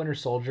Falcon and Winter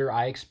Soldier,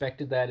 I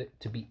expected that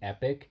to be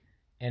epic,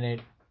 and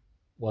it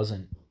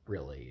wasn't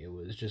really. It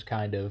was just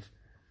kind of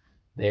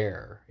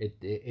there.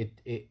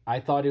 I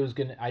thought it was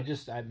gonna.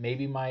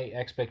 Maybe my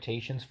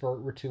expectations for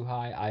it were too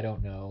high. I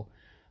don't know,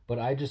 but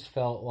I just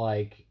felt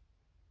like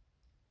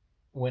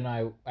when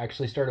I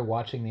actually started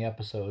watching the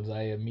episodes,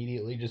 I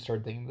immediately just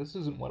started thinking this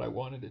isn't what I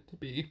wanted it to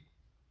be,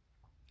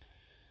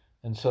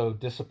 and so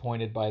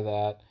disappointed by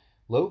that.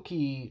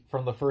 Loki,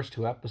 from the first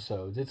two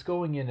episodes, it's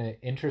going in an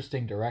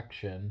interesting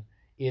direction.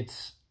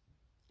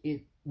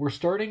 We're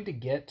starting to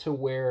get to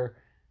where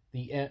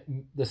the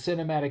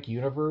cinematic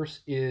universe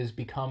is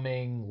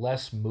becoming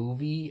less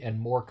movie and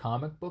more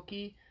comic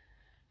booky,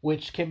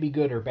 which can be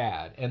good or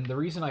bad. And the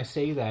reason I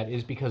say that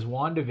is because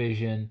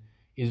WandaVision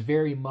is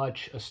very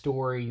much a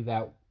story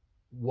that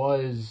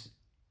was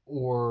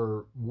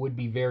or would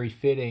be very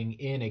fitting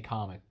in a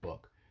comic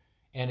book.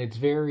 And it's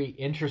very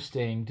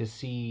interesting to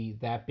see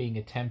that being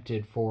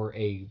attempted for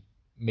a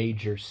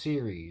major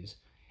series.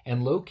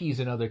 And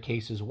Loki's another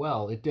case as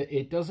well.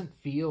 It doesn't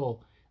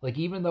feel like,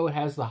 even though it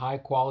has the high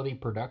quality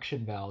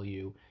production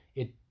value,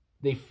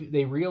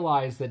 they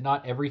realize that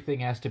not everything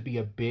has to be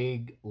a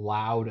big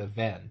loud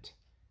event,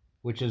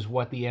 which is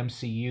what the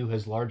MCU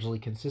has largely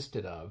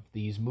consisted of.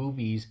 These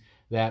movies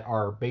that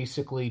are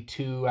basically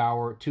 2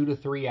 to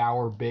 3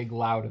 hour big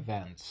loud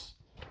events.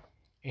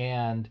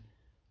 And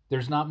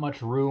there's not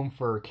much room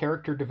for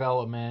character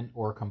development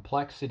or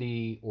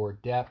complexity or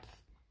depth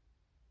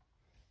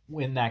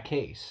in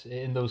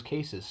those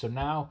cases. So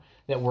now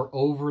that we're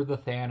over the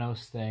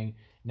Thanos thing,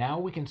 now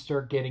we can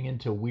start getting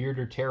into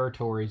weirder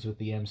territories with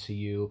the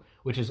MCU,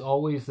 which is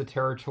always the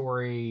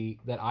territory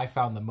that I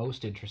found the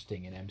most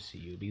interesting in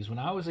MCU. Because when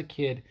I was a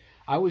kid,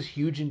 I was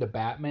huge into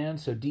Batman,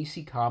 so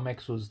DC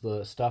Comics was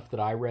the stuff that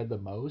I read the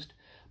most.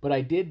 But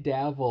I did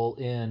dabble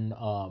in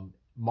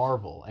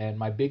Marvel, and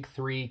my big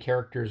three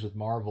characters with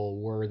Marvel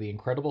were the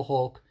Incredible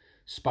Hulk,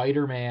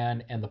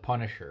 Spider-Man, and the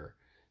Punisher.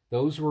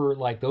 Those were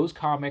like those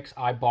comics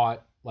I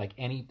bought like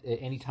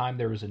any time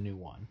there was a new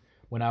one.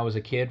 When I was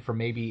a kid, from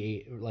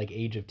maybe like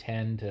age of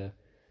 10 to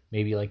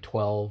maybe like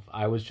 12,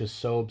 I was just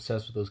so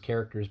obsessed with those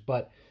characters.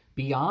 But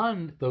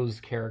beyond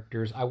those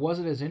characters, I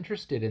wasn't as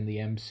interested in the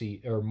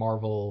MC or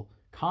Marvel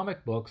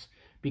comic books,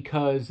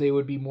 because they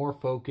would be more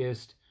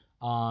focused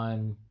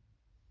on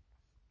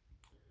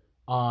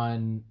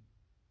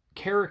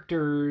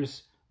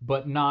characters,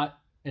 but not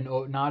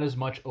as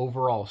much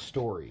overall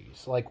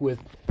stories. Like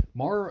with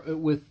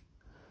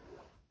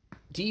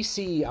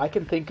DC, I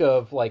can think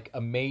of like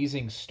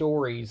amazing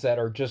stories that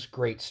are just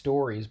great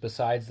stories,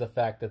 besides the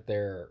fact that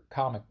they're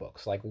comic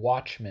books, like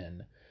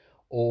Watchmen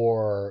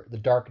or The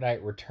Dark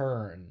Knight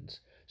Returns.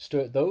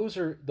 Those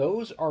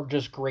are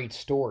just great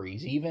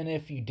stories, even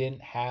if you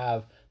didn't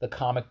have the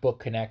comic book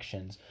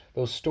connections.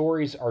 Those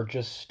stories are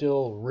just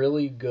still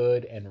really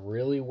good and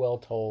really well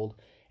told,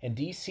 and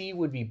DC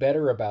would be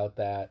better about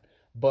that,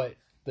 but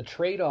the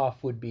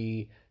trade-off would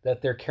be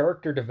that their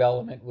character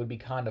development would be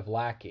kind of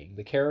lacking.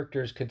 The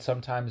characters could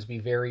sometimes be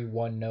very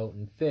one-note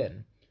and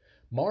thin.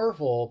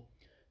 Marvel,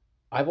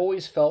 I've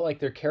always felt like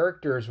their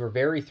characters were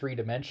very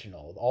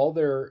three-dimensional. All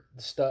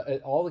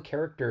the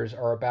characters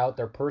are about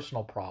their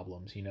personal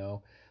problems,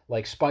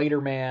 like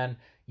Spider-Man,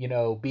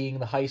 being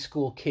the high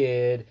school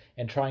kid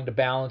and trying to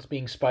balance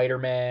being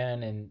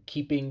Spider-Man and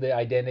keeping the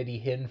identity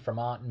hidden from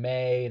Aunt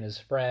May and his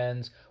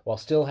friends while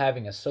still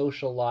having a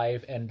social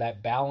life, and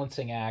that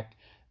balancing act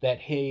that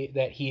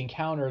he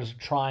encounters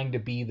trying to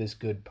be this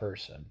good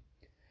person.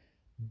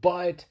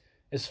 But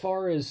as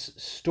far as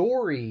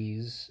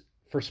stories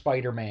for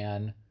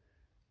Spider-Man,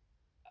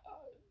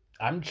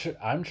 I'm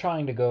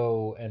trying to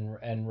go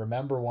and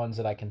remember ones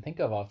that I can think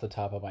of off the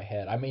top of my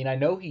head. I mean, I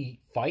know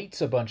he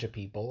fights a bunch of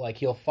people. Like,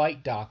 he'll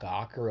fight Doc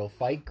Ock, or he'll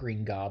fight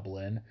Green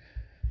Goblin.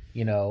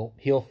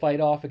 He'll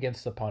fight off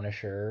against the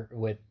Punisher.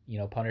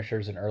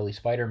 Punisher's an early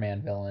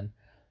Spider-Man villain.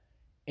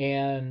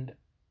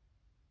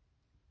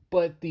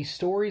 But the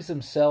stories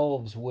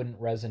themselves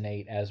wouldn't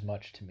resonate as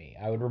much to me.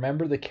 I would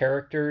remember the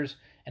characters,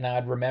 and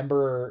I'd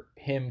remember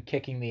him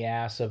kicking the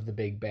ass of the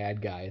big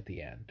bad guy at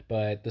the end.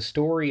 But the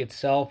story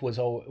itself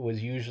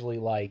was usually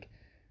like,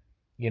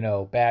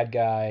 bad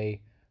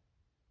guy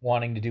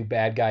wanting to do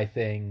bad guy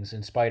things,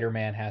 and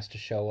Spider-Man has to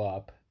show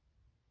up,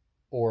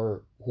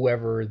 or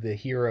whoever the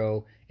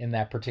hero in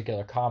that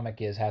particular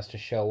comic is has to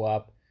show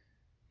up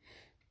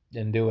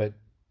and do it.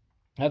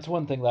 That's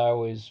one thing that I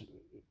always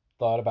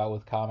thought about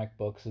with comic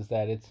books, is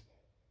that it's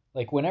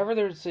like whenever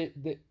there's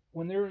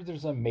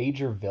a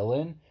major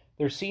villain,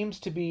 there seems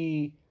to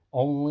be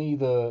only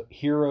the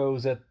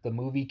heroes that the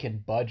movie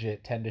can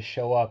budget tend to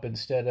show up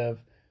instead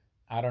of,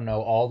 I don't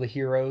know, all the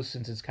heroes,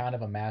 since it's kind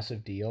of a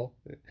massive deal.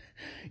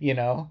 you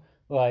know,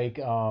 like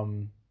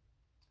I'm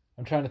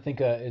trying to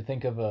think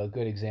of a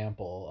good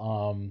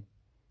example.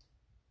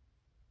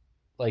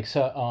 Like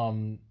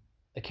so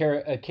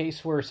a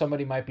case where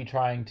somebody might be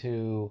trying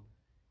to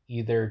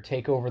either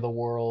take over the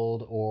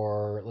world,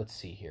 or let's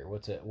see here,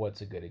 what's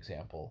a good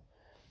example.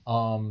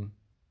 um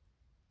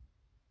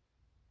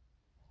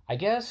I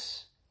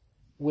guess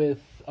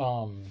with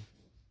hmm,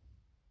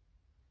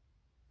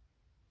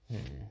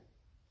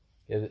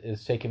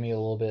 it's taking me a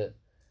little bit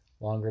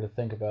longer to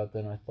think about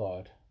than I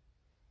thought.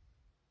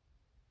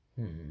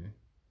 hmm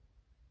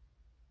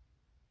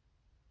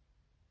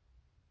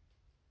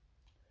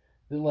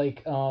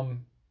like I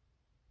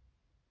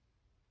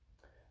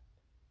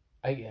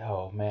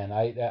oh man,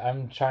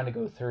 I'm trying to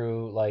go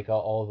through like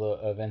all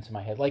the events in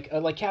my head,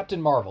 like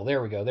Captain Marvel.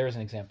 There we go. There's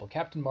an example.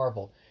 Captain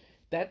Marvel.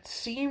 That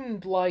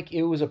seemed like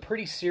it was a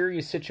pretty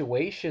serious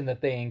situation that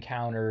they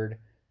encountered,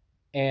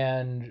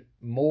 and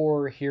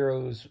more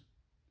heroes,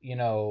 you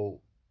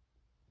know,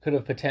 could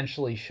have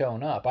potentially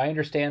shown up. I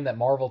understand that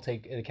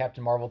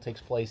Captain Marvel takes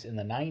place in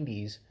the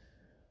 '90s,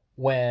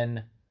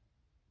 when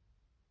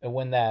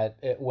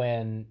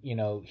when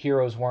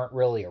heroes weren't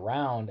really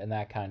around and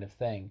that kind of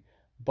thing.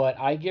 But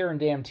I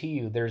guarantee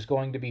you there's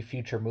going to be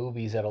future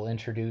movies that'll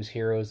introduce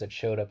heroes that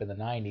showed up in the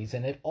 '90s,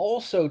 and it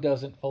also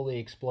doesn't fully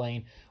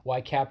explain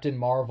why Captain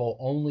Marvel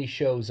only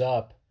shows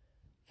up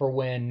for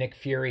when Nick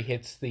Fury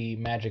hits the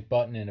magic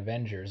button in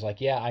Avengers. Like,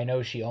 yeah, I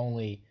know she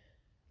only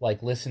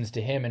like listens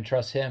to him and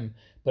trusts him,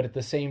 but at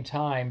the same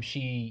time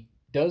she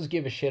does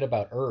give a shit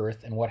about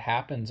Earth and what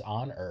happens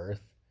on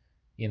Earth,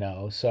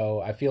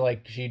 So I feel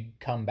like she'd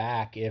come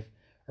back if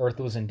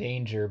Earth was in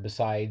danger.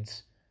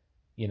 Besides,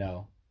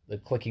 the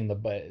clicking the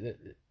button,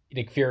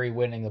 Nick Fury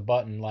winning the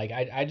button. Like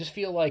I just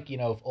feel like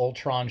if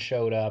Ultron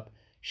showed up,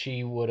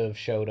 she would have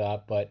showed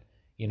up, but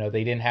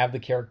they didn't have the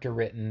character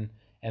written,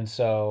 and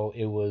so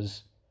it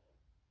was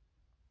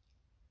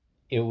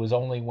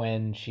only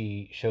when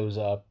she shows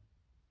up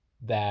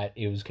that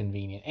it was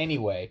convenient.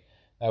 Anyway,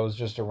 that was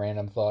just a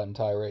random thought and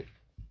tirade.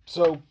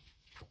 So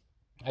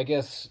I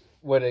guess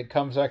what it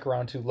comes back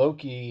around to,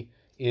 Loki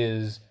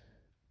is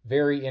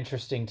very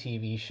interesting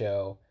TV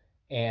show,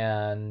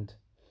 and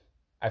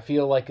I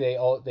feel like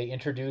they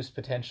introduced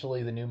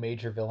potentially the new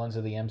major villains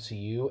of the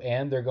MCU,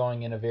 and they're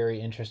going in a very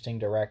interesting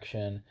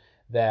direction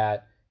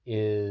that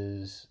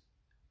is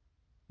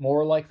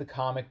more like the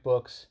comic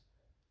books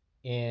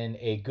in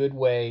a good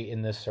way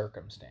in this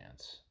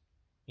circumstance.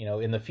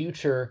 In the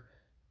future,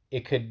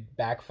 it could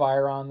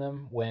backfire on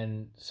them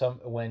when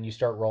you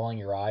start rolling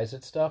your eyes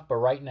at stuff. But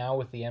right now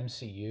with the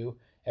MCU,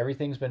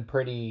 everything's been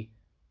pretty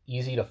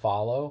easy to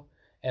follow,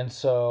 and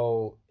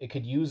so it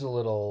could use a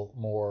little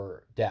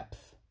more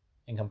depth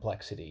and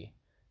complexity.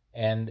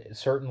 And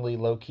certainly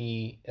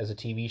Loki as a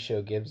TV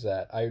show gives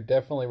that. I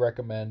definitely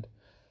recommend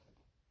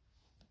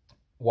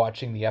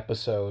watching the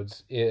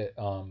episodes if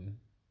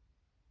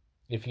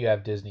you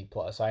have Disney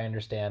Plus. I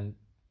understand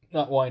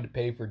not wanting to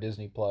pay for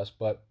Disney Plus,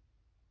 but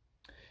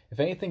if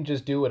anything,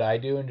 just do what I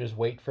do and just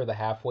wait for the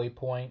halfway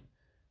point,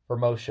 for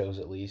most shows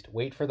at least.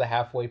 Wait for the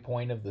halfway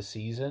point of the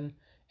season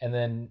and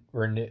then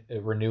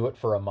renew it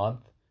for a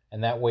month.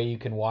 And that way you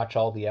can watch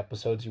all the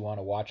episodes you want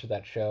to watch of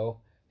that show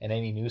and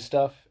any new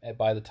stuff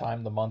by the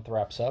time the month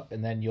wraps up.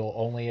 And then you'll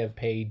only have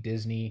paid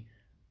Disney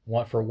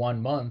for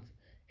 1 month,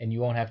 and you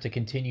won't have to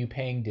continue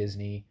paying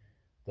Disney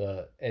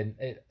because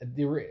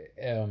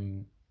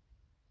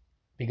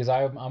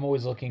I'm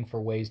always looking for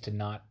ways to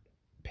not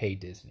pay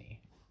Disney.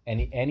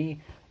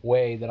 Any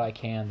way that I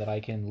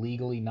can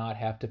legally not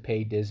have to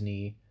pay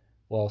Disney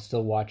while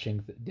still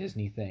watching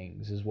Disney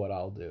things is what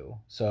I'll do.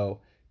 So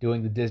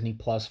doing the Disney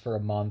Plus for a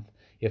month.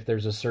 If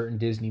there's a certain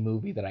Disney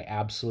movie that I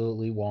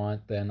absolutely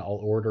want, then I'll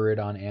order it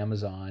on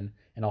Amazon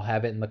and I'll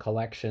have it in the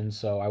collection,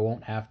 so I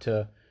won't have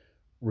to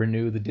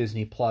renew the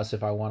Disney Plus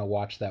if I want to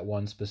watch that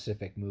one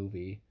specific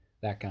movie,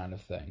 that kind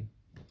of thing.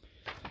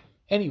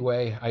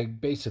 Anyway, I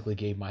basically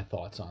gave my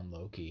thoughts on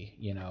Loki.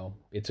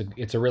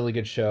 It's a really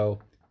good show.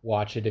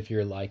 Watch it if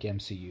you're like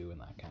MCU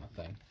and that kind of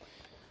thing.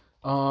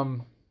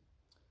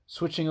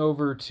 Switching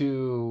over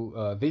to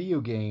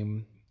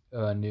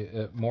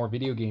more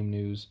video game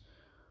news.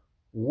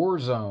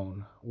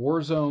 Warzone,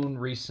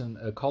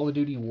 Call of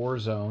Duty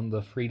Warzone,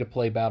 the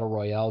free-to-play battle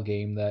royale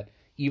game that,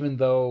 even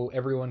though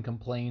everyone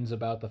complains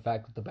about the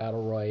fact that the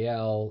battle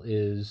royale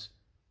is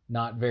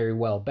not very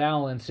well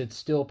balanced, it's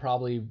still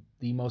probably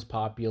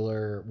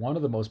one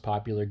of the most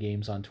popular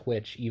games on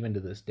Twitch even to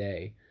this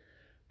day.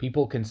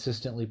 People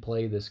consistently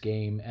play this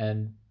game,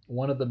 and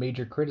one of the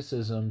major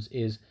criticisms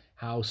is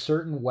how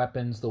certain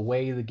weapons, the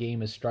way the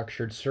game is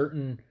structured,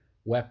 certain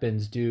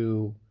weapons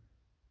do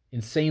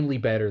insanely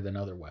better than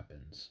other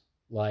weapons.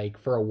 Like,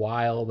 for a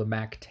while, the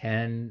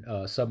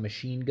MAC-10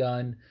 submachine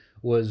gun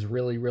was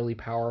really, really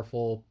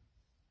powerful,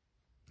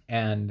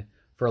 and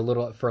for a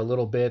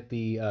little bit,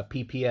 the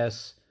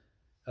PPS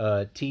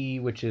T,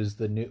 which was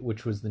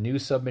the new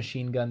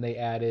submachine gun they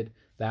added,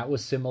 That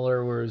was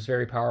similar, where it was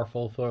very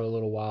powerful for a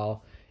little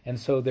while. And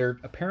so they're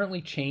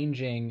apparently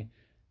changing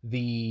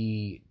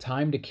the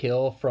time to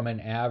kill from an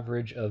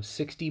average of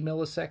 60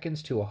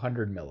 milliseconds to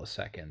 100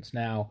 milliseconds.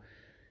 Now,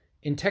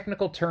 in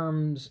technical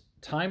terms,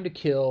 time to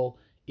kill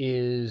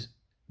is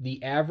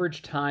the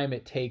average time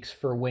it takes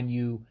for when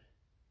you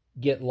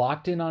get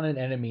locked in on an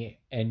enemy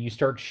and you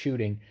start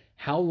shooting,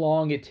 how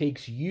long it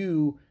takes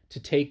you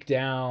to take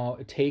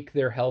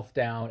their health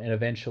down and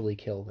eventually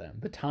kill them.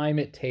 The time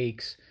it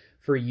takes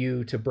for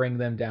you to bring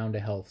them down to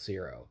health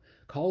zero.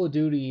 Call of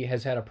Duty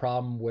has had a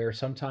problem where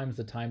sometimes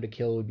the time to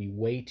kill would be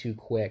way too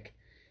quick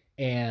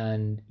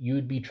and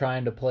you'd be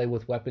trying to play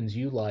with weapons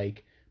you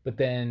like, but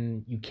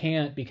then you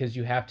can't because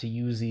you have to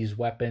use these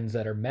weapons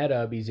that are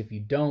meta, because if you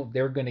don't,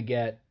 they're going to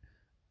get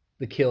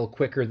the kill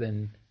quicker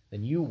than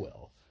you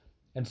will.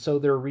 And so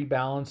they're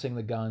rebalancing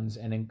the guns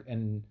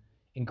and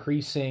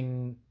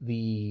increasing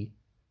the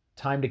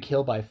time to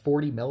kill by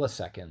 40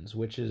 milliseconds,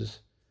 which is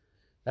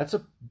that's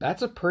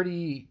a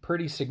pretty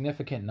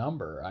significant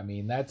number. I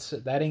mean,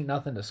 that ain't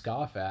nothing to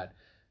scoff at.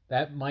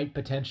 That might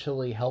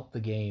potentially help the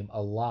game a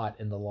lot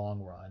in the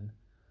long run.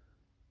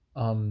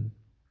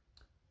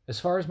 As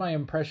far as my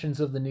impressions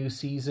of the new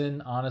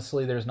season,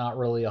 honestly, there's not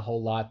really a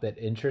whole lot that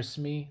interests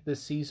me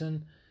this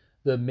season.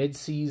 The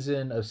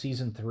mid-season of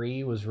season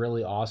 3 was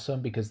really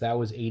awesome because that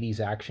was 80s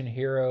action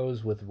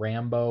heroes with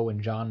Rambo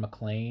and John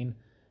McClane,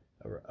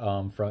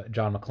 from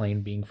John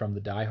McClane being from the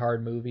Die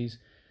Hard movies.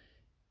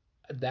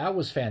 That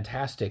was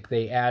fantastic.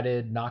 They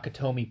added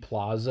Nakatomi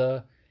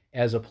Plaza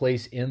as a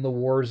place in the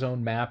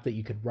Warzone map that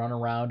you could run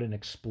around and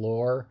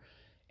explore,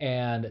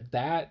 and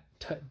that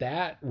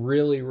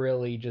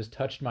really just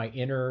touched my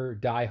inner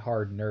Die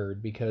Hard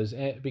nerd because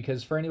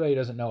for anybody who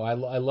doesn't know, I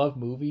love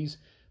movies,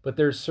 but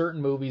there's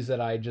certain movies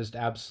that I just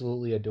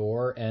absolutely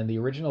adore, and the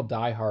original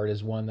Die Hard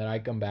is one that I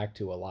come back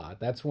to a lot.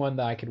 That's one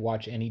that I could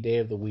watch any day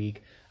of the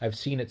week. I've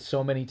seen it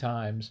so many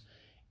times,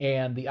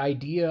 and the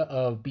idea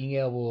of being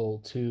able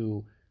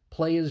to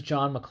play as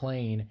John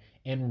McClane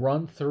and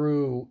run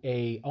through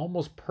a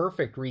almost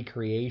perfect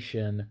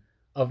recreation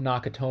of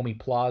Nakatomi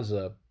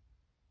Plaza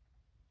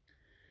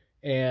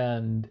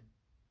and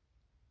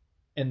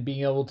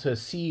being able to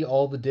see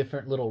all the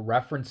different little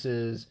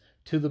references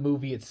to the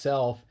movie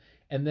itself.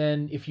 And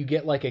then if you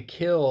get like a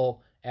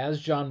kill as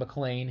John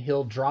McClane,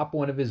 he'll drop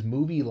one of his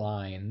movie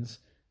lines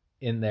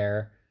in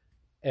there,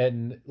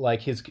 and like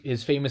his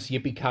famous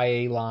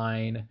yippee-ki-yay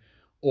line,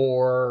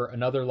 or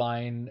another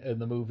line in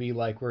the movie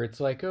like where it's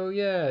like, oh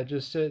yeah,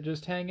 just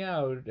hang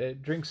out,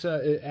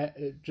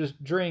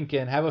 just drink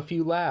and have a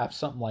few laughs,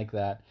 something like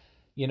that.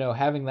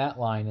 Having that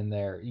line in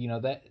there,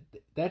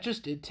 that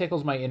just, it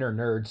tickles my inner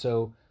nerd.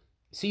 So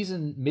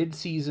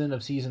mid-season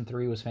of season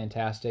 3 was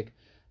fantastic.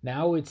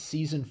 Now it's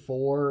season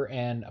 4,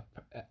 and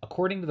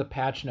according to the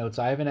patch notes,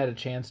 I haven't had a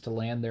chance to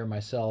land there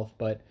myself,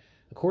 but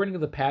according to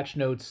the patch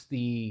notes,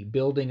 the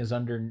building is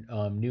under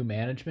new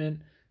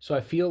management. So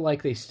I feel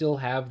like they still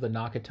have the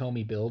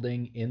Nakatomi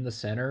building in the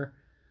center,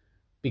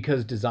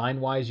 because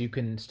design-wise you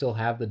can still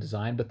have the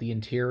design, but the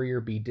interior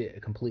be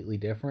completely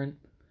different.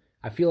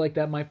 I feel like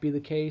that might be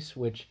the case,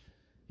 which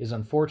is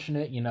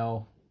unfortunate.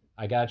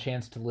 I got a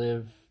chance to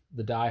live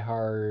the Die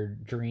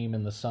Hard dream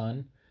in the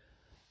sun,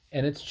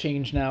 and it's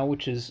changed now,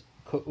 which is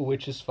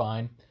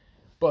fine.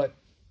 But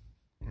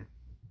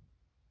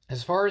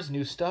as far as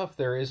new stuff,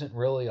 there isn't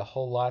really a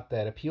whole lot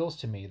that appeals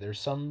to me. There's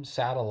some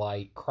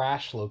satellite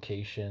crash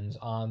locations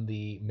on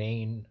the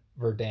main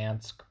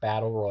Verdansk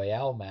Battle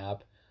Royale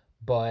map,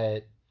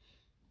 but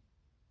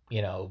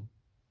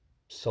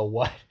so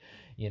what?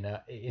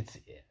 It's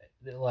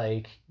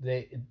like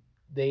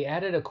they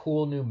added a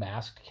cool new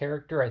masked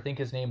character. I think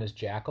his name is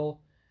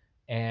Jackal,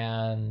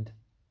 and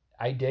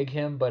I dig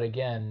him, but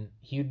again,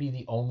 he would be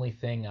the only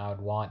thing I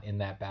would want in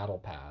that battle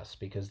pass,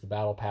 because the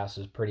battle pass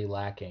is pretty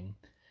lacking.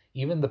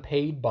 Even the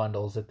paid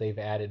bundles that they've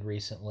added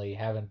recently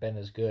haven't been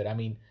as good. I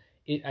mean,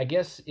 I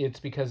guess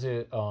it's because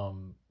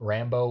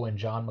Rambo and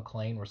John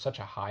McClane were such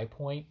a high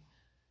point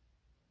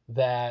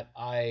that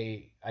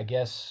I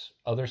guess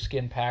other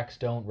skin packs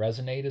don't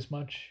resonate as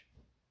much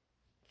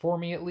for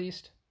me, at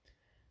least.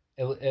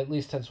 At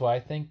least that's what I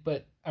think.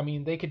 But I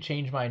mean, they could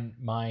change my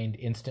mind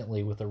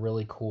instantly with a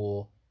really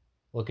cool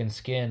looking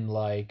skin,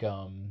 like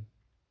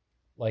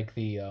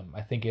the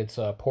I think it's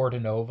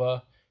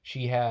Portanova.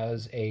 She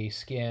has a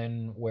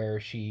skin where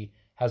she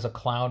has a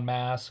clown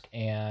mask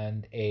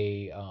and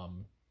a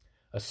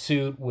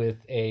suit with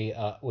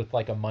with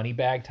like a money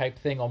bag type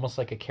thing, almost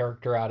like a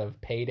character out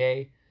of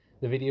Payday,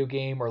 the video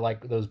game, or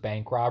like those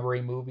bank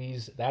robbery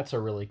movies. That's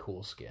a really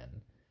cool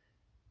skin.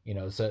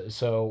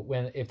 So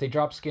if they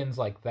drop skins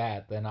like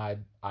that, then I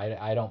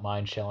don't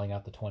mind shelling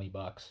out the $20.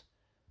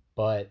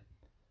 But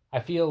I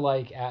feel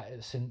like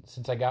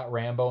since I got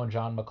Rambo and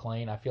John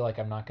McClane, I feel like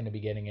I'm not going to be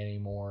getting any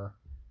more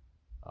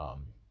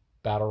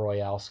Battle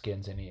Royale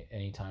skins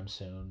anytime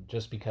soon,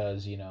 just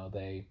because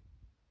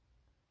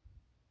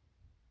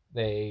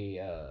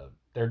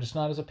they're just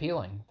not as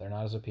appealing. They're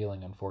not as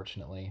appealing,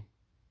 unfortunately.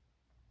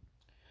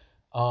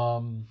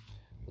 Let's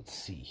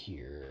see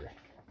here.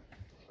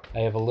 I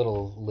have a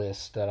little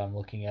list that I'm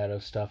looking at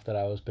of stuff that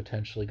I was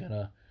potentially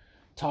gonna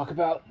talk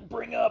about and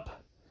bring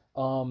up.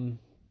 Um,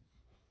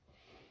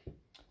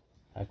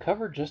 I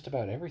covered just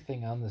about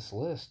everything on this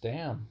list.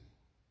 Damn.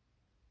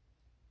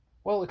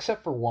 Well,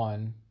 except for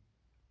one.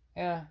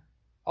 Yeah,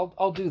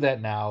 I'll do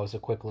that now as a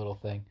quick little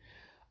thing.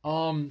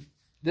 Um,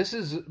 this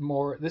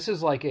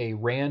is like a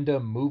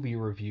random movie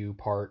review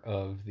part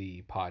of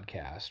the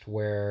podcast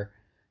where,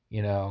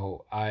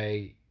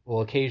 I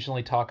will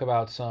occasionally talk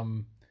about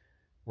some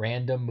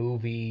random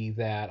movie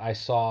that I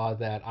saw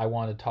that I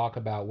want to talk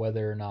about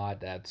whether or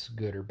not that's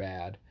good or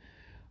bad.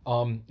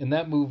 And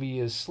that movie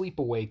is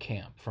Sleepaway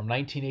Camp from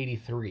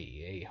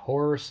 1983, a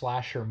horror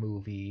slasher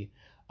movie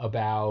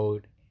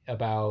about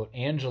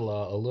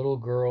Angela, a little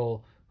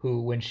girl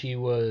who, when she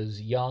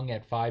was young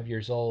at 5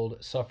 years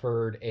old,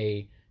 suffered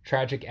a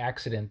tragic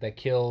accident that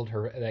killed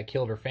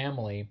her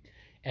family,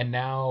 and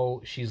now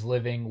she's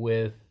living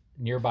with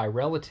nearby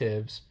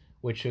relatives,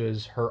 which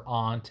is her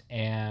aunt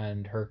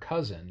and her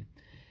cousin.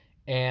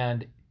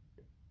 And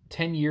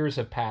 10 years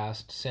have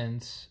passed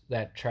since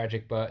that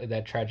tragic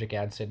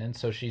accident,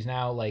 so she's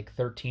now like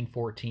 13,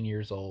 14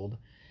 years old,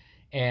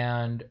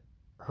 and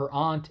her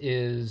aunt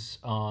is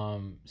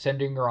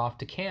sending her off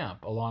to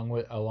camp along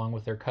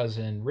with her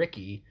cousin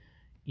Ricky,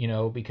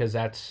 because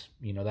that's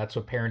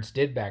what parents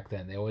did back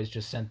then. They always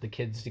just sent the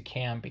kids to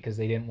camp because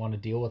they didn't want to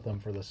deal with them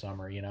for the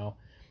summer.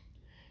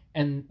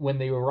 And when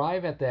they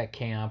arrive at that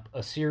camp,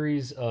 a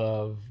series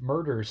of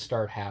murders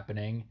start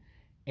happening,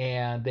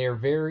 and they're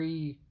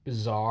very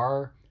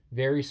bizarre,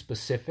 very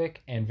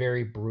specific, and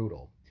very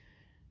brutal.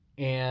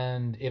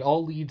 And it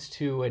all leads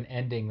to an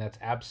ending that's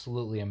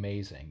absolutely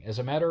amazing. As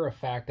a matter of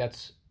fact,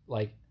 that's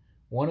like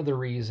one of the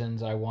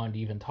reasons I wanted to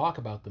even talk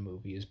about the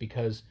movie, is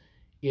because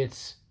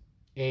it's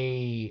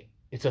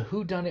it's a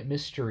whodunit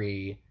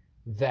mystery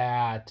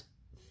that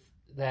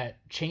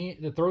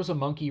throws a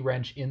monkey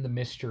wrench in the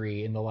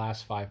mystery in the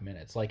last 5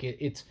 minutes. Like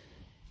it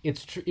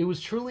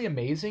was truly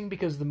amazing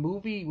because the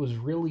movie was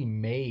really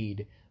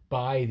made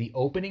by the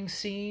opening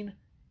scene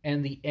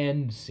and the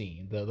end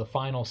scene, the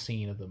final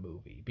scene of the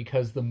movie,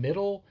 because the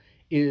middle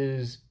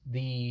is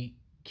the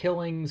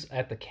killings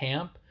at the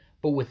camp,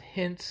 but with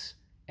hints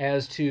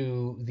as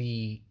to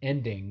the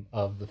ending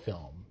of the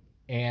film.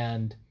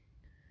 And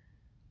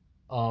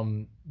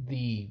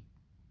the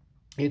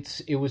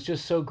it was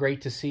just so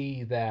great to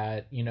see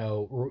that,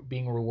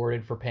 being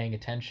rewarded for paying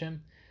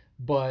attention,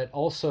 but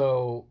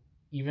also,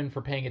 even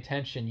for paying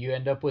attention, you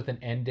end up with an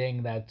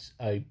ending that's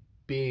a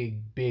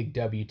big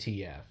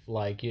WTF.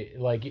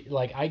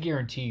 Like I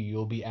guarantee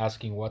you'll be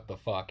asking what the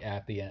fuck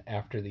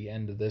after the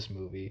end of this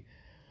movie.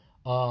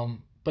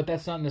 But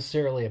that's not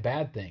necessarily a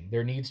bad thing.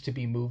 There needs to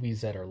be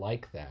movies that are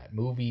like that.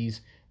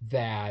 Movies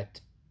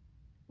that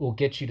will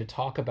get you to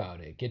talk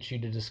about it, get you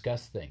to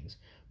discuss things.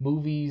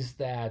 Movies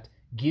that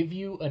give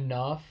you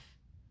enough,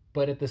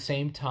 but at the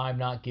same time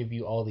not give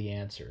you all the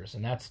answers.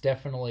 And that's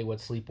definitely what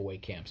Sleepaway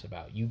Camp's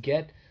about. You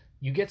get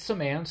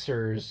some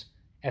answers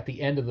at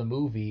the end of the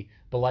movie,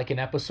 but like an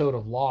episode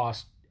of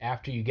Lost,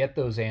 after you get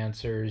those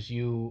answers,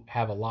 you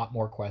have a lot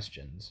more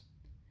questions.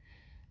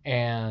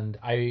 And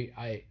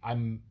I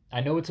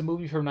know it's a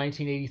movie from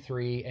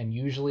 1983, and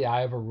usually I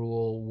have a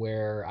rule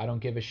where I don't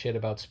give a shit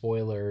about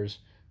spoilers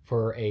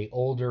for a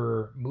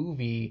older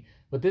movie,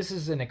 but this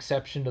is an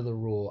exception to the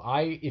rule.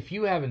 If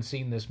you haven't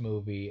seen this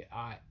movie,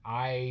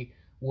 I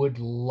would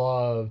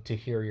love to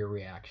hear your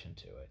reaction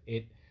to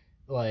it.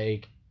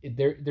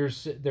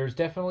 There's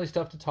definitely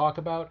stuff to talk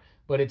about,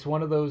 but it's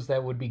one of those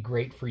that would be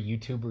great for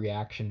YouTube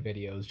reaction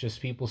videos, just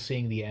people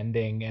seeing the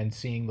ending and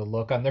seeing the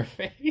look on their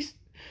face.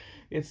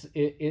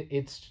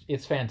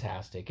 It's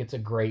fantastic. It's a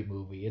great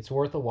movie. It's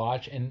worth a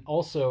watch, and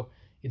also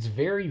it's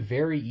very,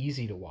 very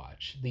easy to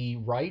watch. The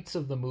rights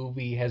of the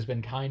movie has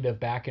been kind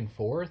of back and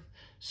forth,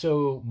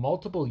 so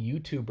multiple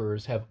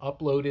YouTubers have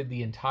uploaded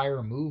the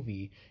entire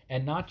movie,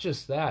 and not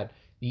just that,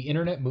 the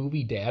Internet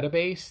Movie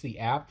Database, the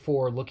app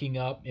for looking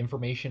up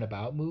information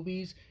about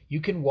movies, you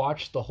can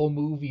watch the whole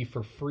movie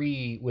for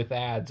free with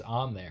ads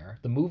on there.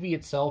 The movie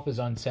itself is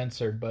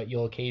uncensored, but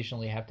you'll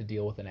occasionally have to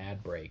deal with an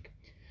ad break.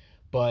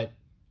 But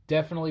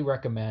definitely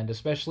recommend,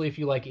 especially if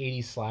you like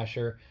 80s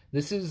slasher.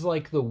 This is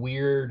like the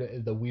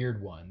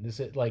weird one. This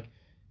is like,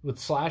 with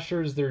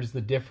slashers, there's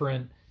the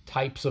different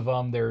types of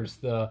them. There's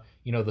the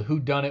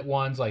whodunit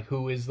ones, like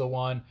who is the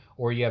one,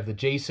 or you have the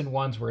Jason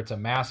ones where it's a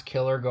mass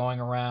killer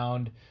going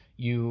around.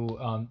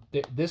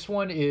 This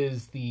one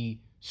is the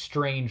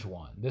strange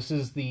one. This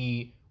is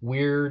the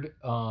weird,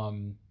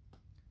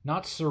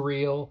 not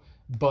surreal,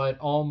 but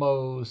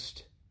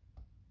almost,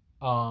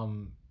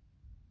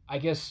 I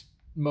guess,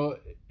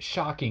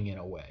 shocking in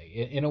a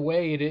way. In a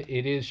way,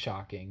 it is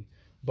shocking,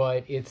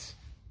 but it's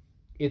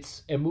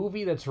a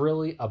movie that's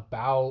really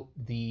about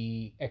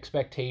the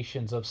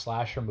expectations of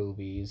slasher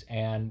movies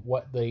and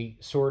what the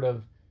sort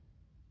of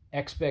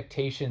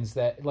expectations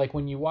that, like,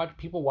 when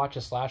people watch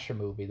a slasher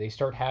movie, they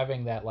start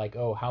having that, like,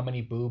 oh, how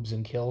many boobs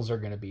and kills are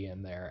going to be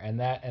in there, and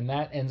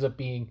that ends up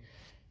being,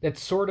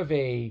 that's sort of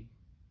a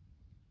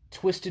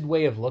twisted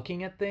way of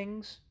looking at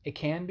things. It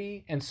can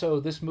be. And so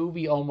this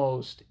movie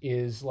almost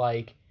is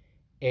like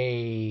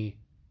a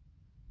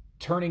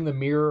turning the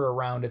mirror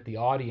around at the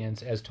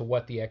audience as to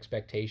what the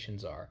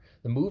expectations are.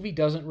 The movie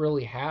doesn't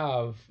really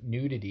have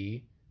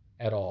nudity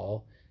at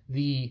all.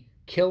 The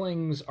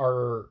killings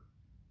are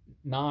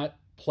not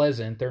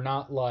pleasant. They're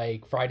not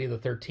like Friday the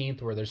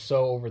 13th where they're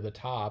so over the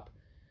top.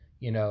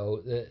 You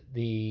know,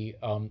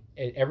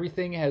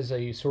 everything has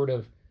a sort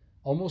of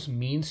almost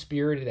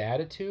mean-spirited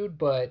attitude,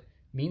 but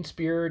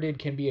mean-spirited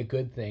can be a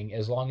good thing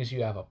as long as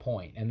you have a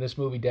point. And this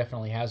movie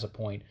definitely has a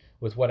point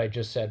with what I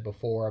just said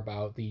before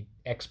about the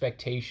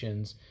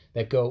expectations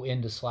that go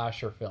into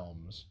slasher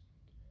films.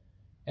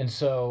 And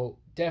so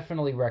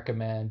definitely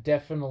recommend.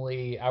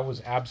 Definitely, I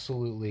was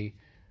absolutely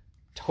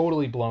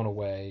totally blown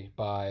away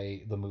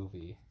by the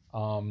movie.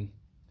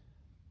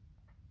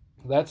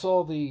 That's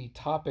all the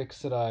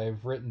topics that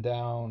I've written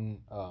down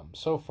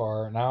so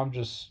far. Now I'm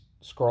just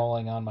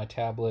scrolling on my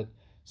tablet,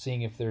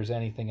 seeing if there's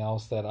anything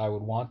else that I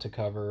would want to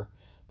cover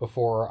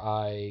before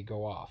I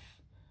go off.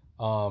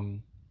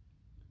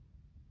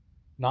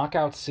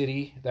 Knockout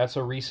City, that's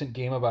a recent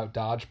game about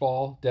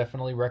dodgeball.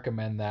 Definitely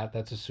recommend that.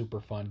 That's a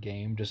super fun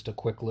game. Just a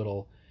quick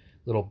little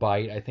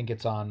bite. I think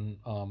it's on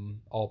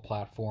all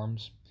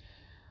platforms.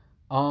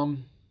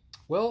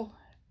 Well,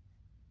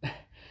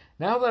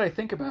 now that I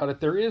think about it,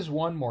 there is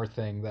one more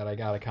thing that I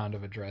gotta kind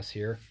of address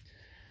here.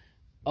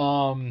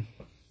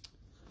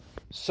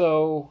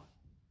 So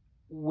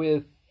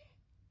with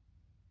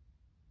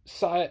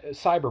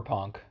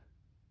Cyberpunk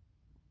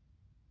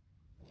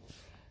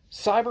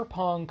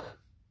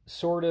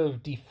sort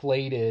of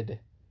deflated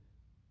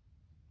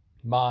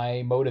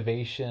my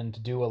motivation to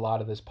do a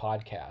lot of this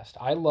podcast.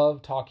 I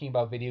love talking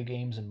about video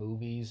games and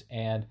movies,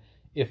 and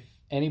if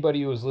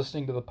anybody who was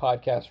listening to the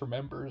podcast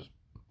remembers,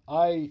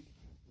 I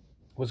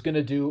was going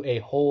to do a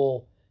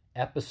whole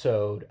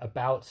episode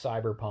about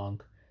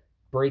Cyberpunk,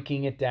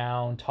 breaking it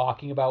down,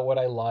 talking about what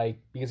I like,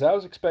 because I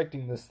was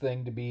expecting this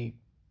thing to be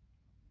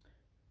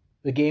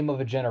the game of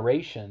a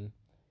generation.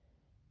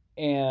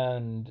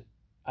 And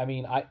I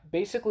mean, I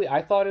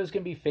thought it was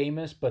going to be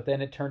famous, but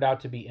then it turned out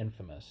to be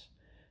infamous.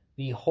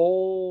 The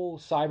whole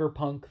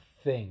Cyberpunk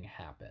thing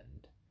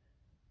happened.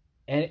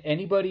 And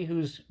anybody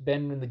who's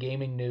been in the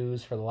gaming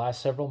news for the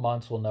last several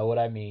months will know what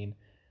I mean.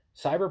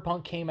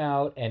 Cyberpunk came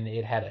out and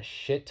it had a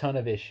shit ton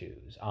of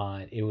issues.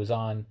 It was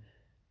on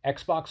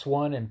Xbox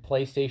One and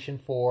PlayStation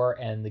 4,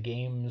 and the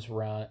games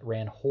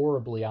ran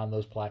horribly on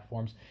those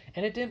platforms.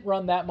 And it didn't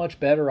run that much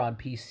better on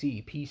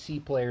PC.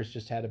 PC players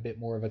just had a bit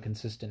more of a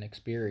consistent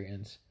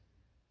experience.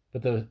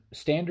 But the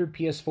standard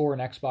PS4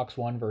 and Xbox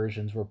One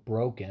versions were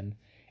broken,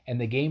 and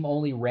the game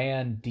only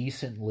ran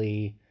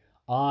decently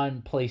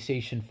on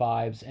PlayStation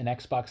 5s and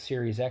Xbox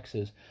Series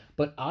X's.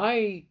 But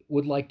I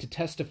would like to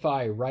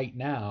testify right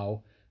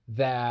now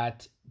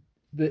that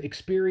the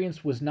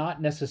experience was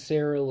not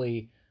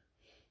necessarily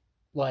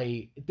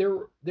like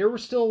there were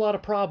still a lot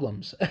of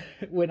problems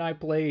when I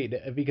played,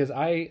 because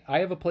I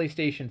have a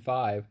PlayStation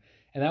 5,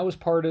 and that was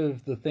part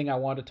of the thing I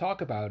wanted to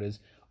talk about is,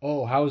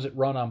 oh, how does it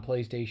run on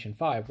PlayStation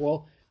 5?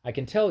 Well, I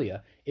can tell you,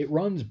 it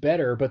runs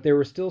better, but there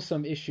were still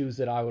some issues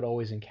that I would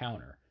always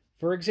encounter.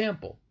 For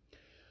example,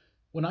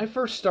 when I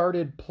first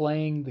started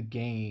playing the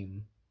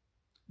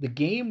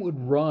game would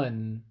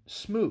run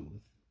smooth.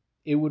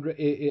 It would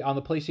on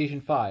the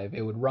PlayStation 5,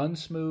 it would run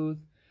smooth.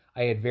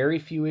 I had very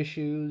few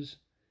issues.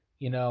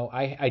 You know,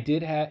 I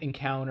did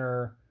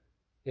encounter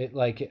it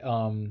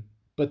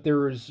but there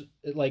was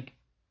like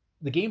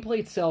the gameplay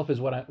itself is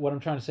what I'm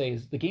trying to say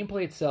is the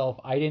gameplay itself,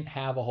 I didn't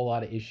have a whole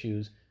lot of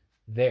issues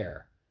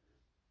there.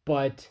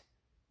 But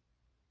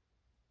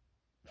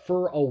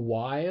for a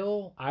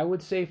while, I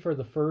would say for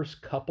the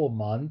first couple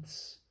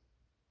months,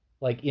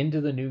 like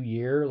into the new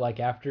year, like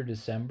after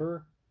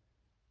December,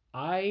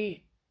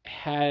 I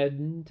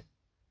hadn't,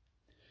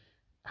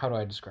 how do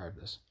I describe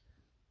this?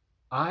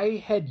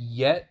 I had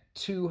yet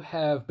to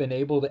have been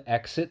able to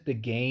exit the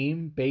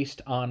game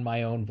based on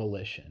my own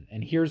volition.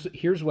 And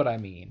here's what I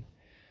mean.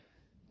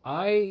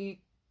 I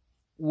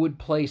would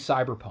play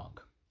Cyberpunk,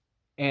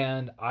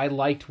 and I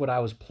liked what I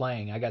was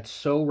playing. I got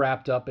so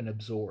wrapped up and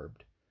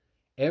absorbed.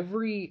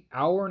 Every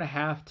hour and a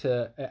half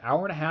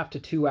to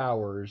 2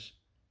 hours,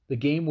 the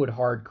game would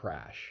hard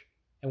crash.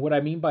 And what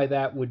I mean by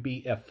that would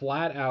be a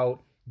flat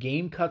out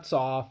game cuts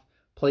off,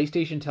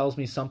 PlayStation tells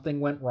me something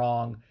went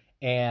wrong,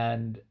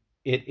 and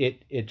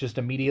it just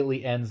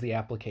immediately ends the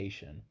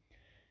application.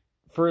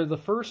 For the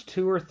first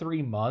 2 or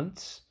 3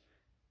 months,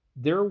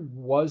 there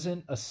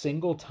wasn't a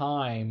single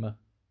time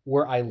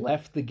where I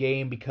left the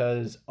game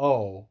because,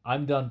 oh,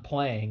 I'm done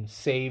playing,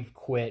 save,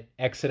 quit,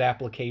 exit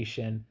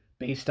application,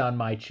 based on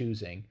my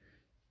choosing.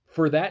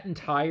 For that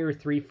entire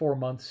 3-4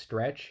 month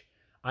stretch,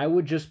 I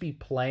would just be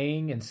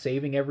playing and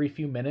saving every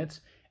few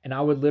minutes, and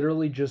I would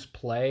literally just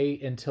play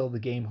until the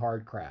game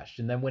hard crashed.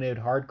 And then when it would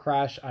hard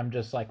crash, I'm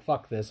just like,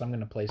 fuck this, I'm going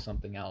to play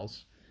something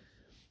else.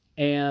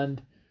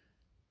 And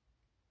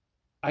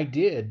I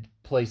did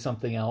play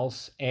something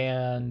else,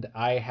 and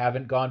I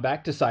haven't gone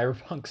back to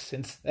Cyberpunk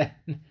since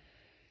then.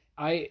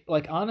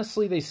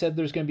 honestly, they said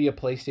there's going to be a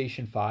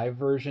PlayStation 5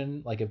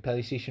 version, like a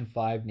PlayStation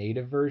 5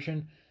 native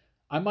version.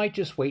 I might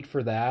just wait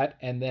for that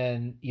and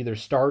then either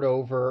start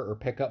over or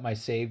pick up my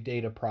save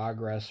data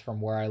progress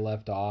from where I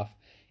left off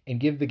and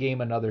give the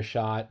game another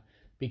shot,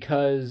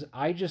 because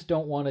I just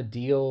don't want to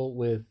deal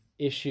with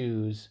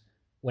issues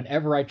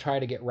whenever I try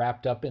to get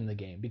wrapped up in the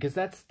game, because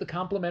that's the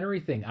complimentary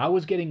thing. I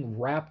was getting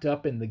wrapped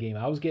up in the game.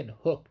 I was getting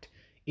hooked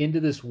into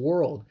this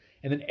world,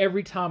 and then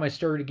every time I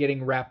started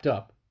getting wrapped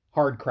up,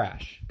 hard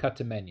crash, cut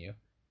to menu.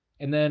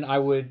 And then I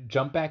would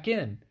jump back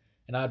in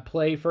and I'd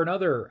play for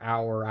another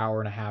hour, hour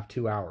and a half,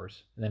 2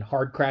 hours, and then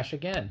hard crash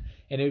again.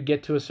 And it would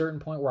get to a certain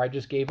point where I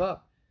just gave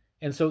up.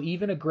 And so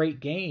even a great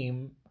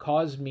game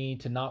caused me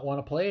to not want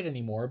to play it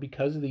anymore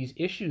because of these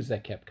issues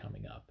that kept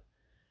coming up.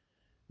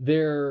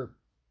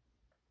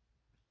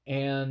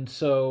 And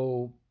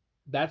so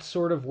that's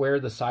sort of where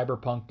the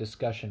Cyberpunk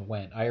discussion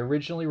went. I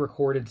originally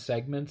recorded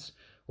segments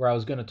where I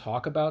was going to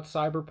talk about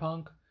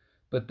Cyberpunk,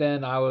 but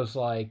then I was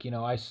like,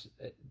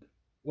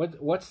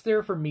 what's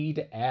there for me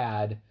to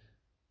add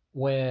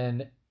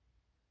when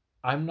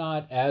I'm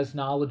not as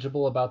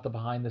knowledgeable about the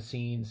behind the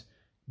scenes?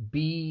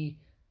 B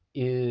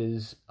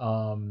is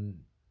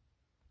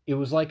it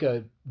was like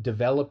a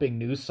developing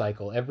news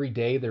cycle. Every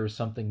day there was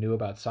something new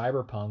about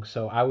Cyberpunk,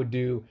 so I would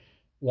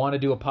want to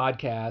do a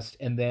podcast,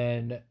 and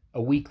then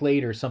a week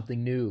later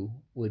something new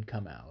would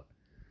come out.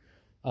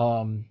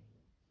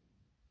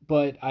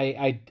 But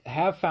I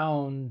have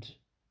found,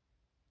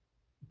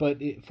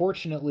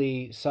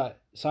 fortunately,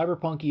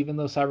 Cyberpunk, even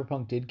though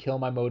Cyberpunk did kill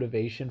my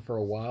motivation for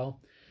a while,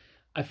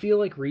 I feel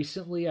like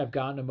recently I've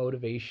gotten a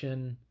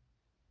motivation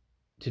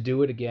to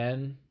do it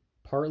again,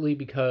 partly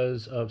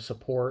because of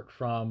support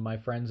from my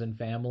friends and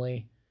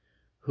family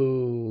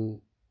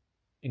who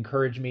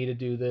encourage me to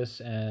do this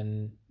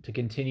and to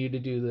continue to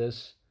do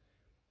this.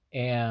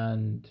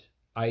 And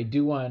I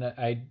do want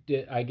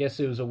to, I guess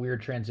it was a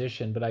weird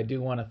transition, but I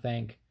do want to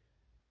thank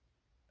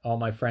all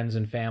my friends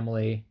and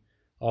family,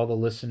 all the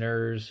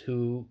listeners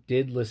who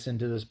did listen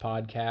to this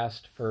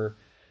podcast for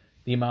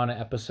the amount of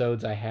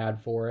episodes I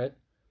had for it,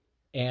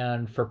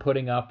 and for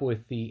putting up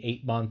with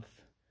the 8-month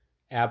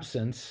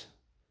absence.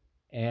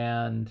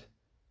 And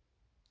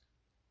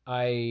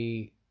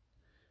I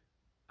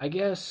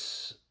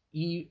guess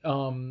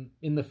in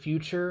the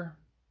future,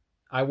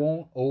 I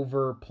won't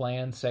over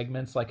plan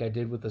segments like I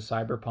did with the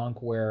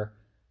Cyberpunk, where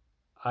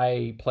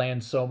I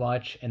planned so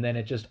much and then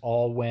it just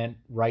all went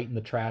right in the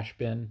trash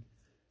bin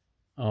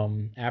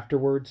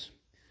afterwards.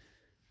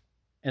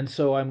 And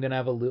so I'm going to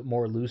have a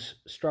more loose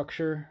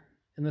structure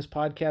in this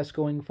podcast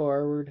going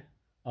forward.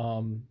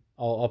 I'll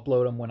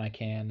upload them when I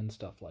can and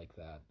stuff like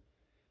that.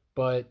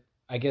 But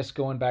I guess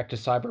going back to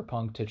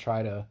Cyberpunk to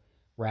try to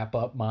wrap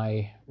up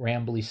my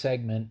rambly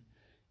segment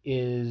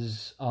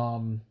is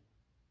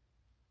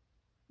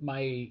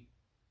my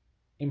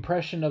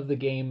impression of the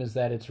game is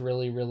that it's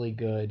really, really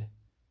good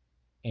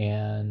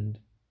and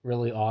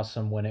really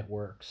awesome when it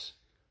works.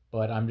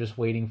 But I'm just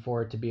waiting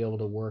for it to be able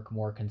to work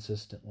more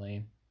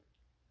consistently.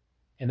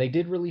 And they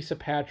did release a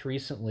patch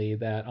recently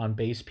that on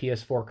base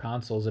PS4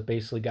 consoles, it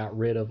basically got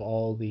rid of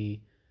all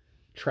the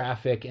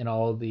traffic and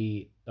all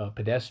the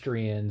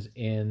pedestrians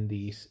in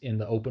the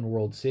open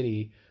world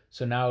city.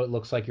 So now it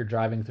looks like you're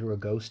driving through a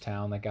ghost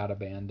town that got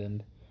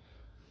abandoned.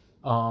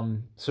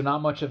 So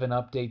not much of an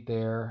update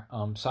there.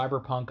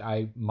 Cyberpunk,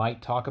 I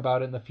might talk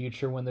about it in the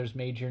future when there's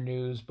major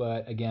news,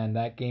 but again,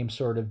 that game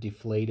sort of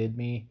deflated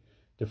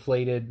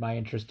my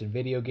interest in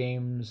video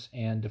games,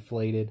 and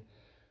deflated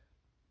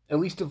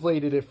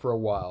it for a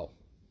while.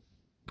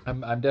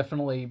 I'm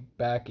definitely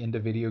back into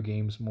video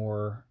games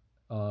more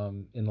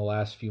in the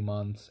last few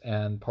months,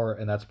 and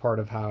that's part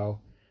of how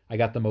I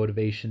got the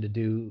motivation to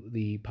do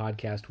the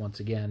podcast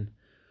once again.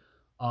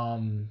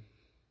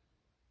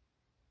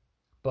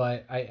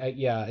 But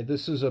yeah,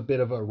 this is a bit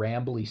of a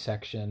rambly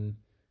section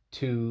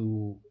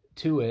to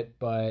it,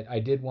 but I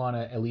did want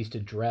to at least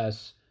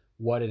address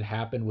what had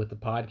happened with the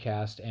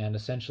podcast, and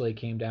essentially it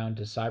came down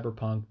to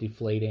Cyberpunk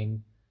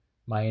deflating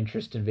my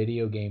interest in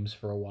video games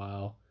for a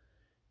while.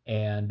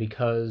 And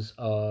because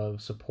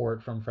of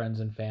support from friends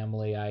and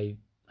family, I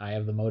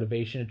have the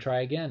motivation to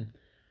try again.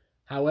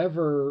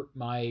 However,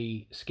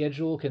 my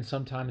schedule can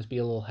sometimes be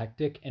a little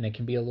hectic, and it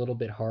can be a little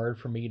bit hard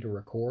for me to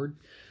record.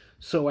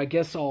 So I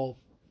guess I'll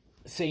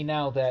say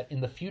now that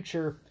in the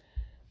future,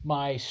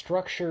 my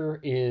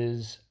structure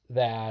is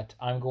that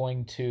I'm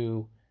going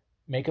to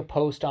make a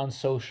post on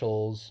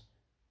socials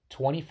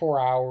 24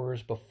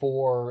 hours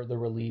before the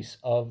release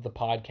of the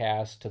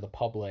podcast to the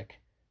public.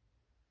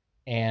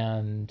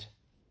 And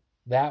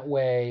that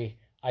way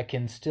I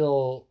can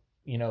still,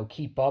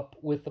 keep up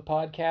with the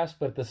podcast,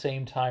 but at the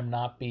same time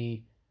not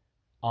be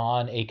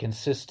on a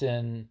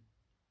consistent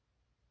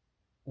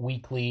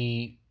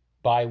weekly,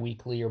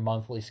 bi-weekly, or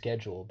monthly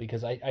schedule,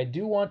 because I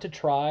do want to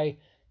try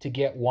to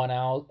get one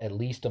out at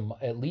least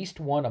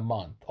one a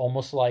month,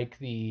 almost like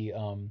the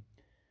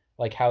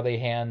like how they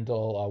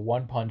handle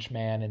One Punch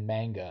Man and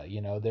manga.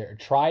 They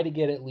try to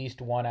get at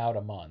least one out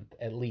a month,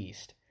 at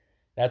least.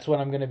 That's what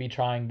I'm going to be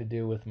trying to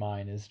do with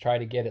mine, is try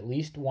to get at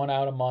least one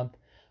out a month.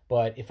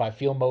 But if I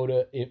feel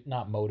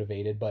not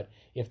motivated, but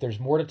if there's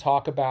more to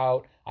talk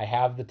about, I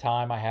have the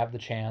time, I have the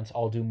chance,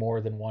 I'll do more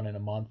than one in a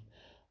month.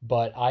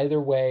 But either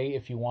way,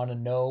 if you want to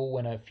know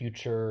when a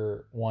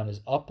future one is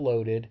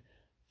uploaded,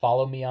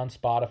 follow me on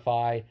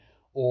Spotify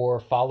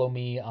or follow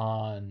me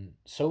on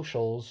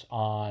socials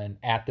on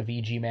at the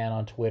VG Man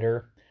on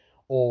Twitter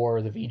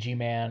or the VG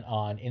Man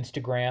on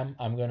Instagram.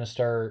 I'm going to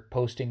start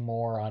posting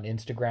more on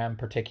Instagram,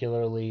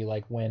 particularly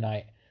like when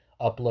I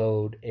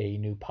upload a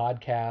new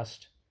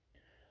podcast.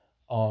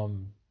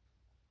 Um,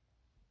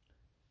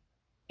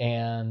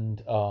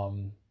 and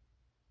I'll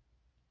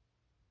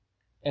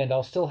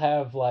still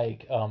have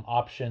like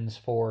options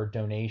for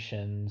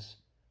donations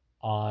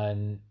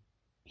on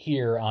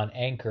here on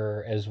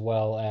Anchor as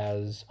well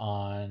as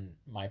on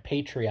my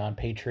Patreon,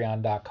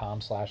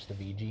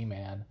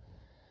 patreon.com/thevgman.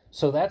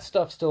 So that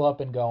stuff's still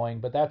up and going,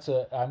 but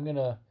I'm going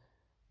to,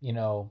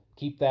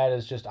 keep that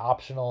as just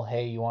optional.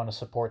 Hey, you want to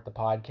support the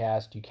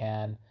podcast, you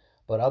can.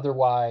 But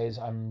otherwise,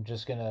 I'm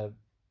just going to,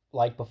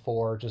 like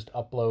before, just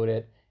upload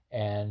it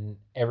and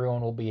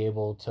everyone will be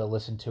able to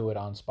listen to it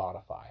on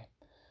Spotify.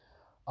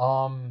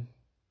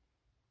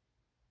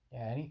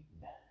 Yeah,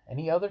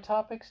 any other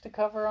topics to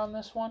cover on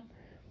this one?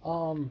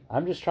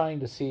 I'm just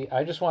trying to see.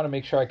 I just want to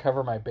make sure I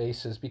cover my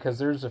bases because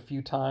there's a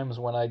few times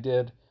when I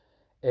did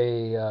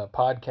a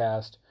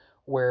podcast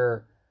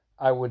where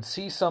I would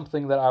see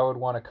something that I would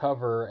want to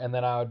cover, and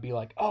then I would be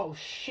like, "Oh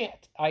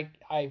shit, I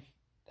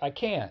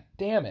can't.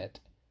 Damn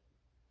it."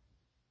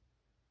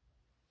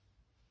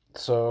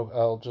 So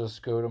I'll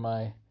just go to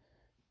my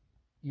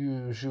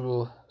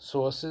usual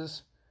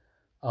sources.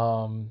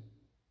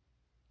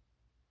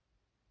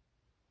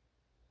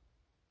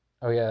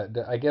 Oh yeah,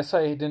 I guess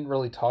I didn't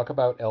really talk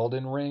about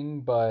Elden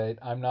Ring, but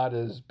I'm not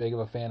as big of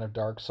a fan of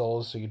Dark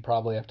Souls, so you'd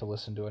probably have to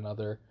listen to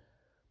another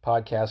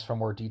podcast for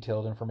more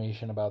detailed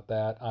information about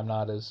that. I'm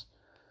not as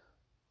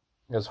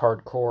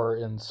hardcore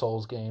in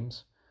Souls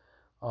games.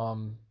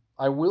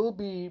 I will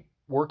be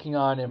working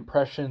on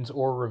impressions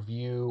or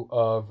review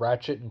of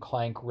Ratchet and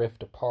Clank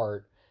Rift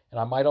Apart, and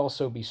I might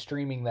also be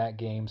streaming that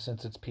game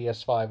since it's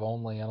PS5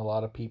 only, and a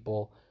lot of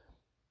people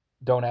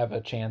don't have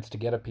a chance to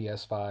get a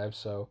PS5,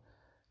 so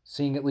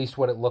seeing at least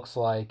what it looks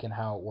like and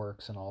how it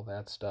works and all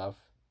that stuff.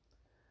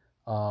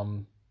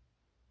 Um,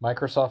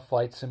 Microsoft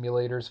Flight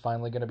Simulator is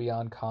finally going to be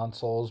on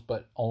consoles,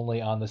 but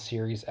only on the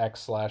Series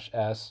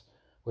X/S,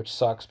 which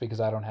sucks because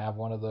I don't have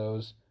one of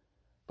those.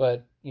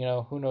 But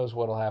who knows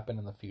what'll happen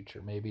in the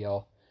future? Maybe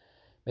I'll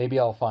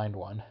find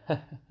one.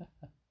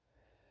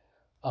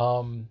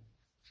 um,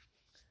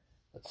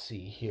 let's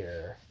see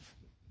here.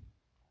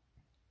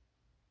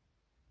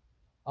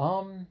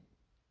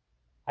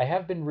 I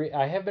have been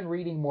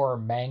reading more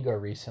manga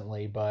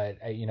recently, but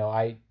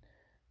I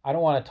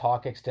don't want to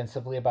talk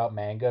extensively about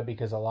manga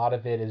because a lot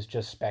of it is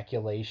just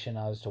speculation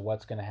as to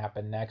what's going to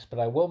happen next. But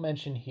I will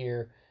mention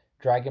here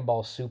Dragon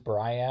Ball Super.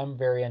 I am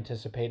very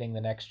anticipating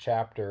the next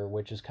chapter,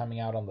 which is coming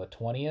out on the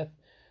 20th,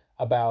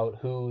 about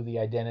who the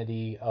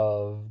identity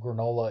of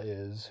Granola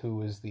is,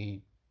 who is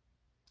the.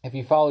 If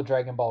you follow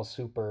Dragon Ball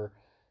Super,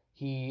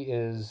 he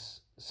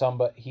is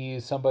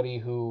somebody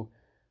who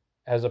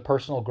has a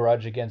personal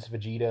grudge against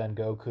Vegeta and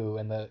Goku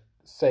and the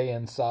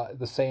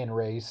Saiyan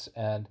race,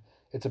 and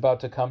it's about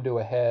to come to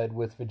a head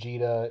with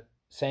Vegeta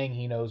saying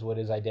he knows what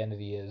his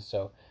identity is.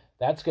 So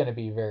that's going to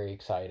be very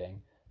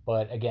exciting.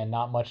 But again,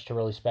 not much to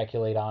really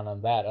speculate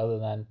on that other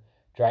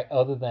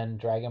than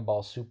Dragon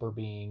Ball Super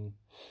being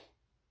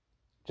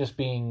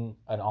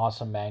an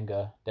awesome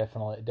manga.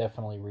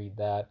 Definitely read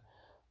that.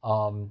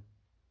 Um,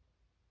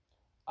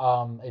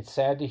 it's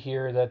sad to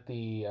hear that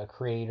the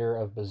creator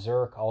of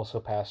Berserk also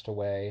passed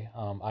away.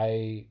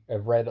 I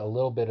have read a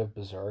little bit of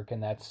Berserk,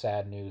 and that's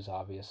sad news,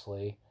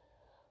 obviously.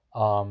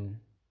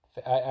 Um,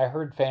 I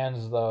heard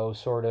fans, though,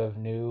 sort of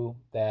knew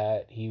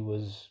that he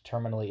was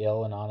terminally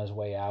ill and on his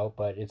way out,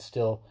 but it's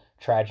still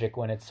tragic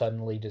when it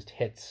suddenly just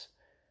hits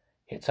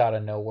out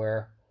of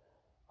nowhere.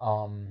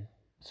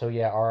 So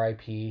yeah,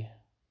 R.I.P.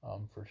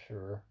 For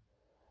sure.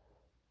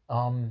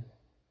 Um,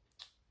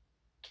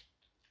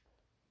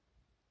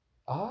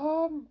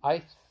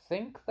 I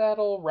think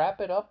that'll wrap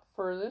it up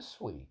for this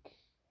week.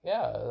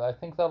 Yeah, I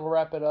think that'll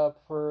wrap it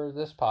up for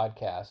this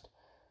podcast.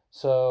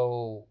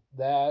 So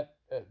that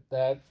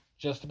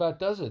just about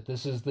does it.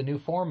 This is the new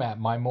format,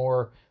 my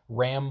more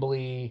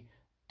rambly,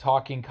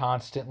 talking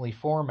constantly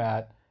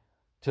format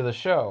to the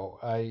show.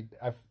 I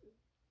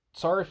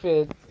sorry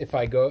if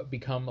I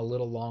become a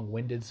little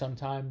long-winded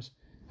sometimes.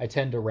 I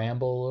tend to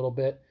ramble a little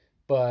bit,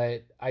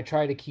 but I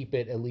try to keep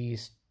it at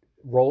least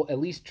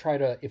try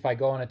to, if I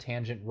go on a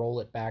tangent,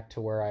 roll it back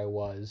to where I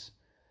was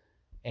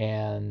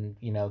and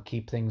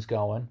keep things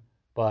going.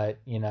 But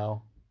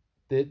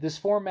this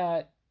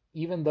format,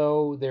 even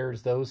though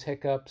there's those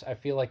hiccups, I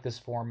feel like this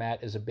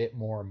format is a bit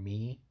more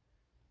me,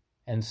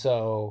 and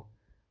so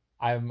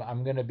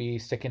I'm gonna be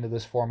sticking to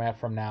this format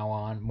from now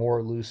on.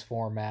 More loose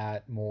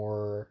format,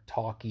 more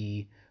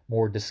talky,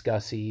 more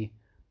discussy.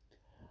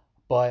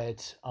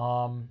 But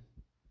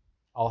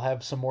I'll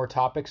have some more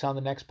topics on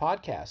the next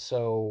podcast.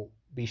 So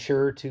be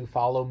sure to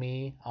follow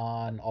me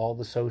on all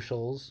the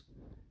socials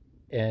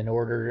in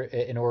order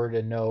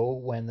to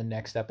know when the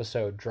next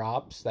episode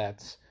drops.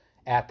 That's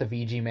at the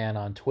VG Man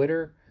on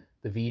Twitter,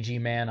 the VG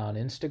Man on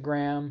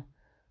Instagram.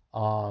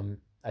 Um,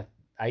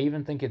 I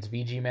even think it's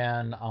VG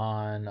Man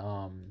on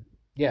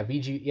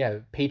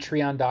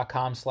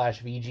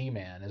Patreon.com/VG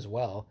Man as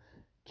well.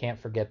 Can't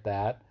forget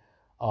that.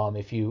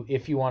 If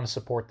you want to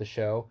support the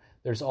show,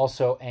 there's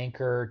also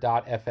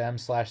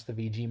anchor.fm/the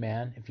VG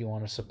Man if you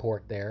want to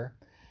support there.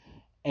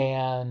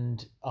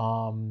 And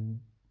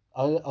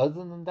other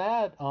than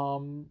that,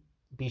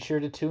 be sure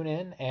to tune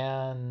in,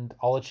 and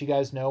I'll let you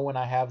guys know when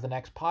I have the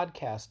next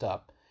podcast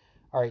up.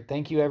 All right,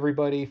 thank you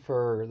everybody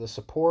for the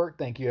support.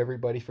 Thank you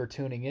everybody for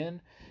tuning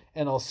in,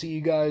 and I'll see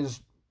you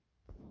guys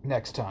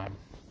next time.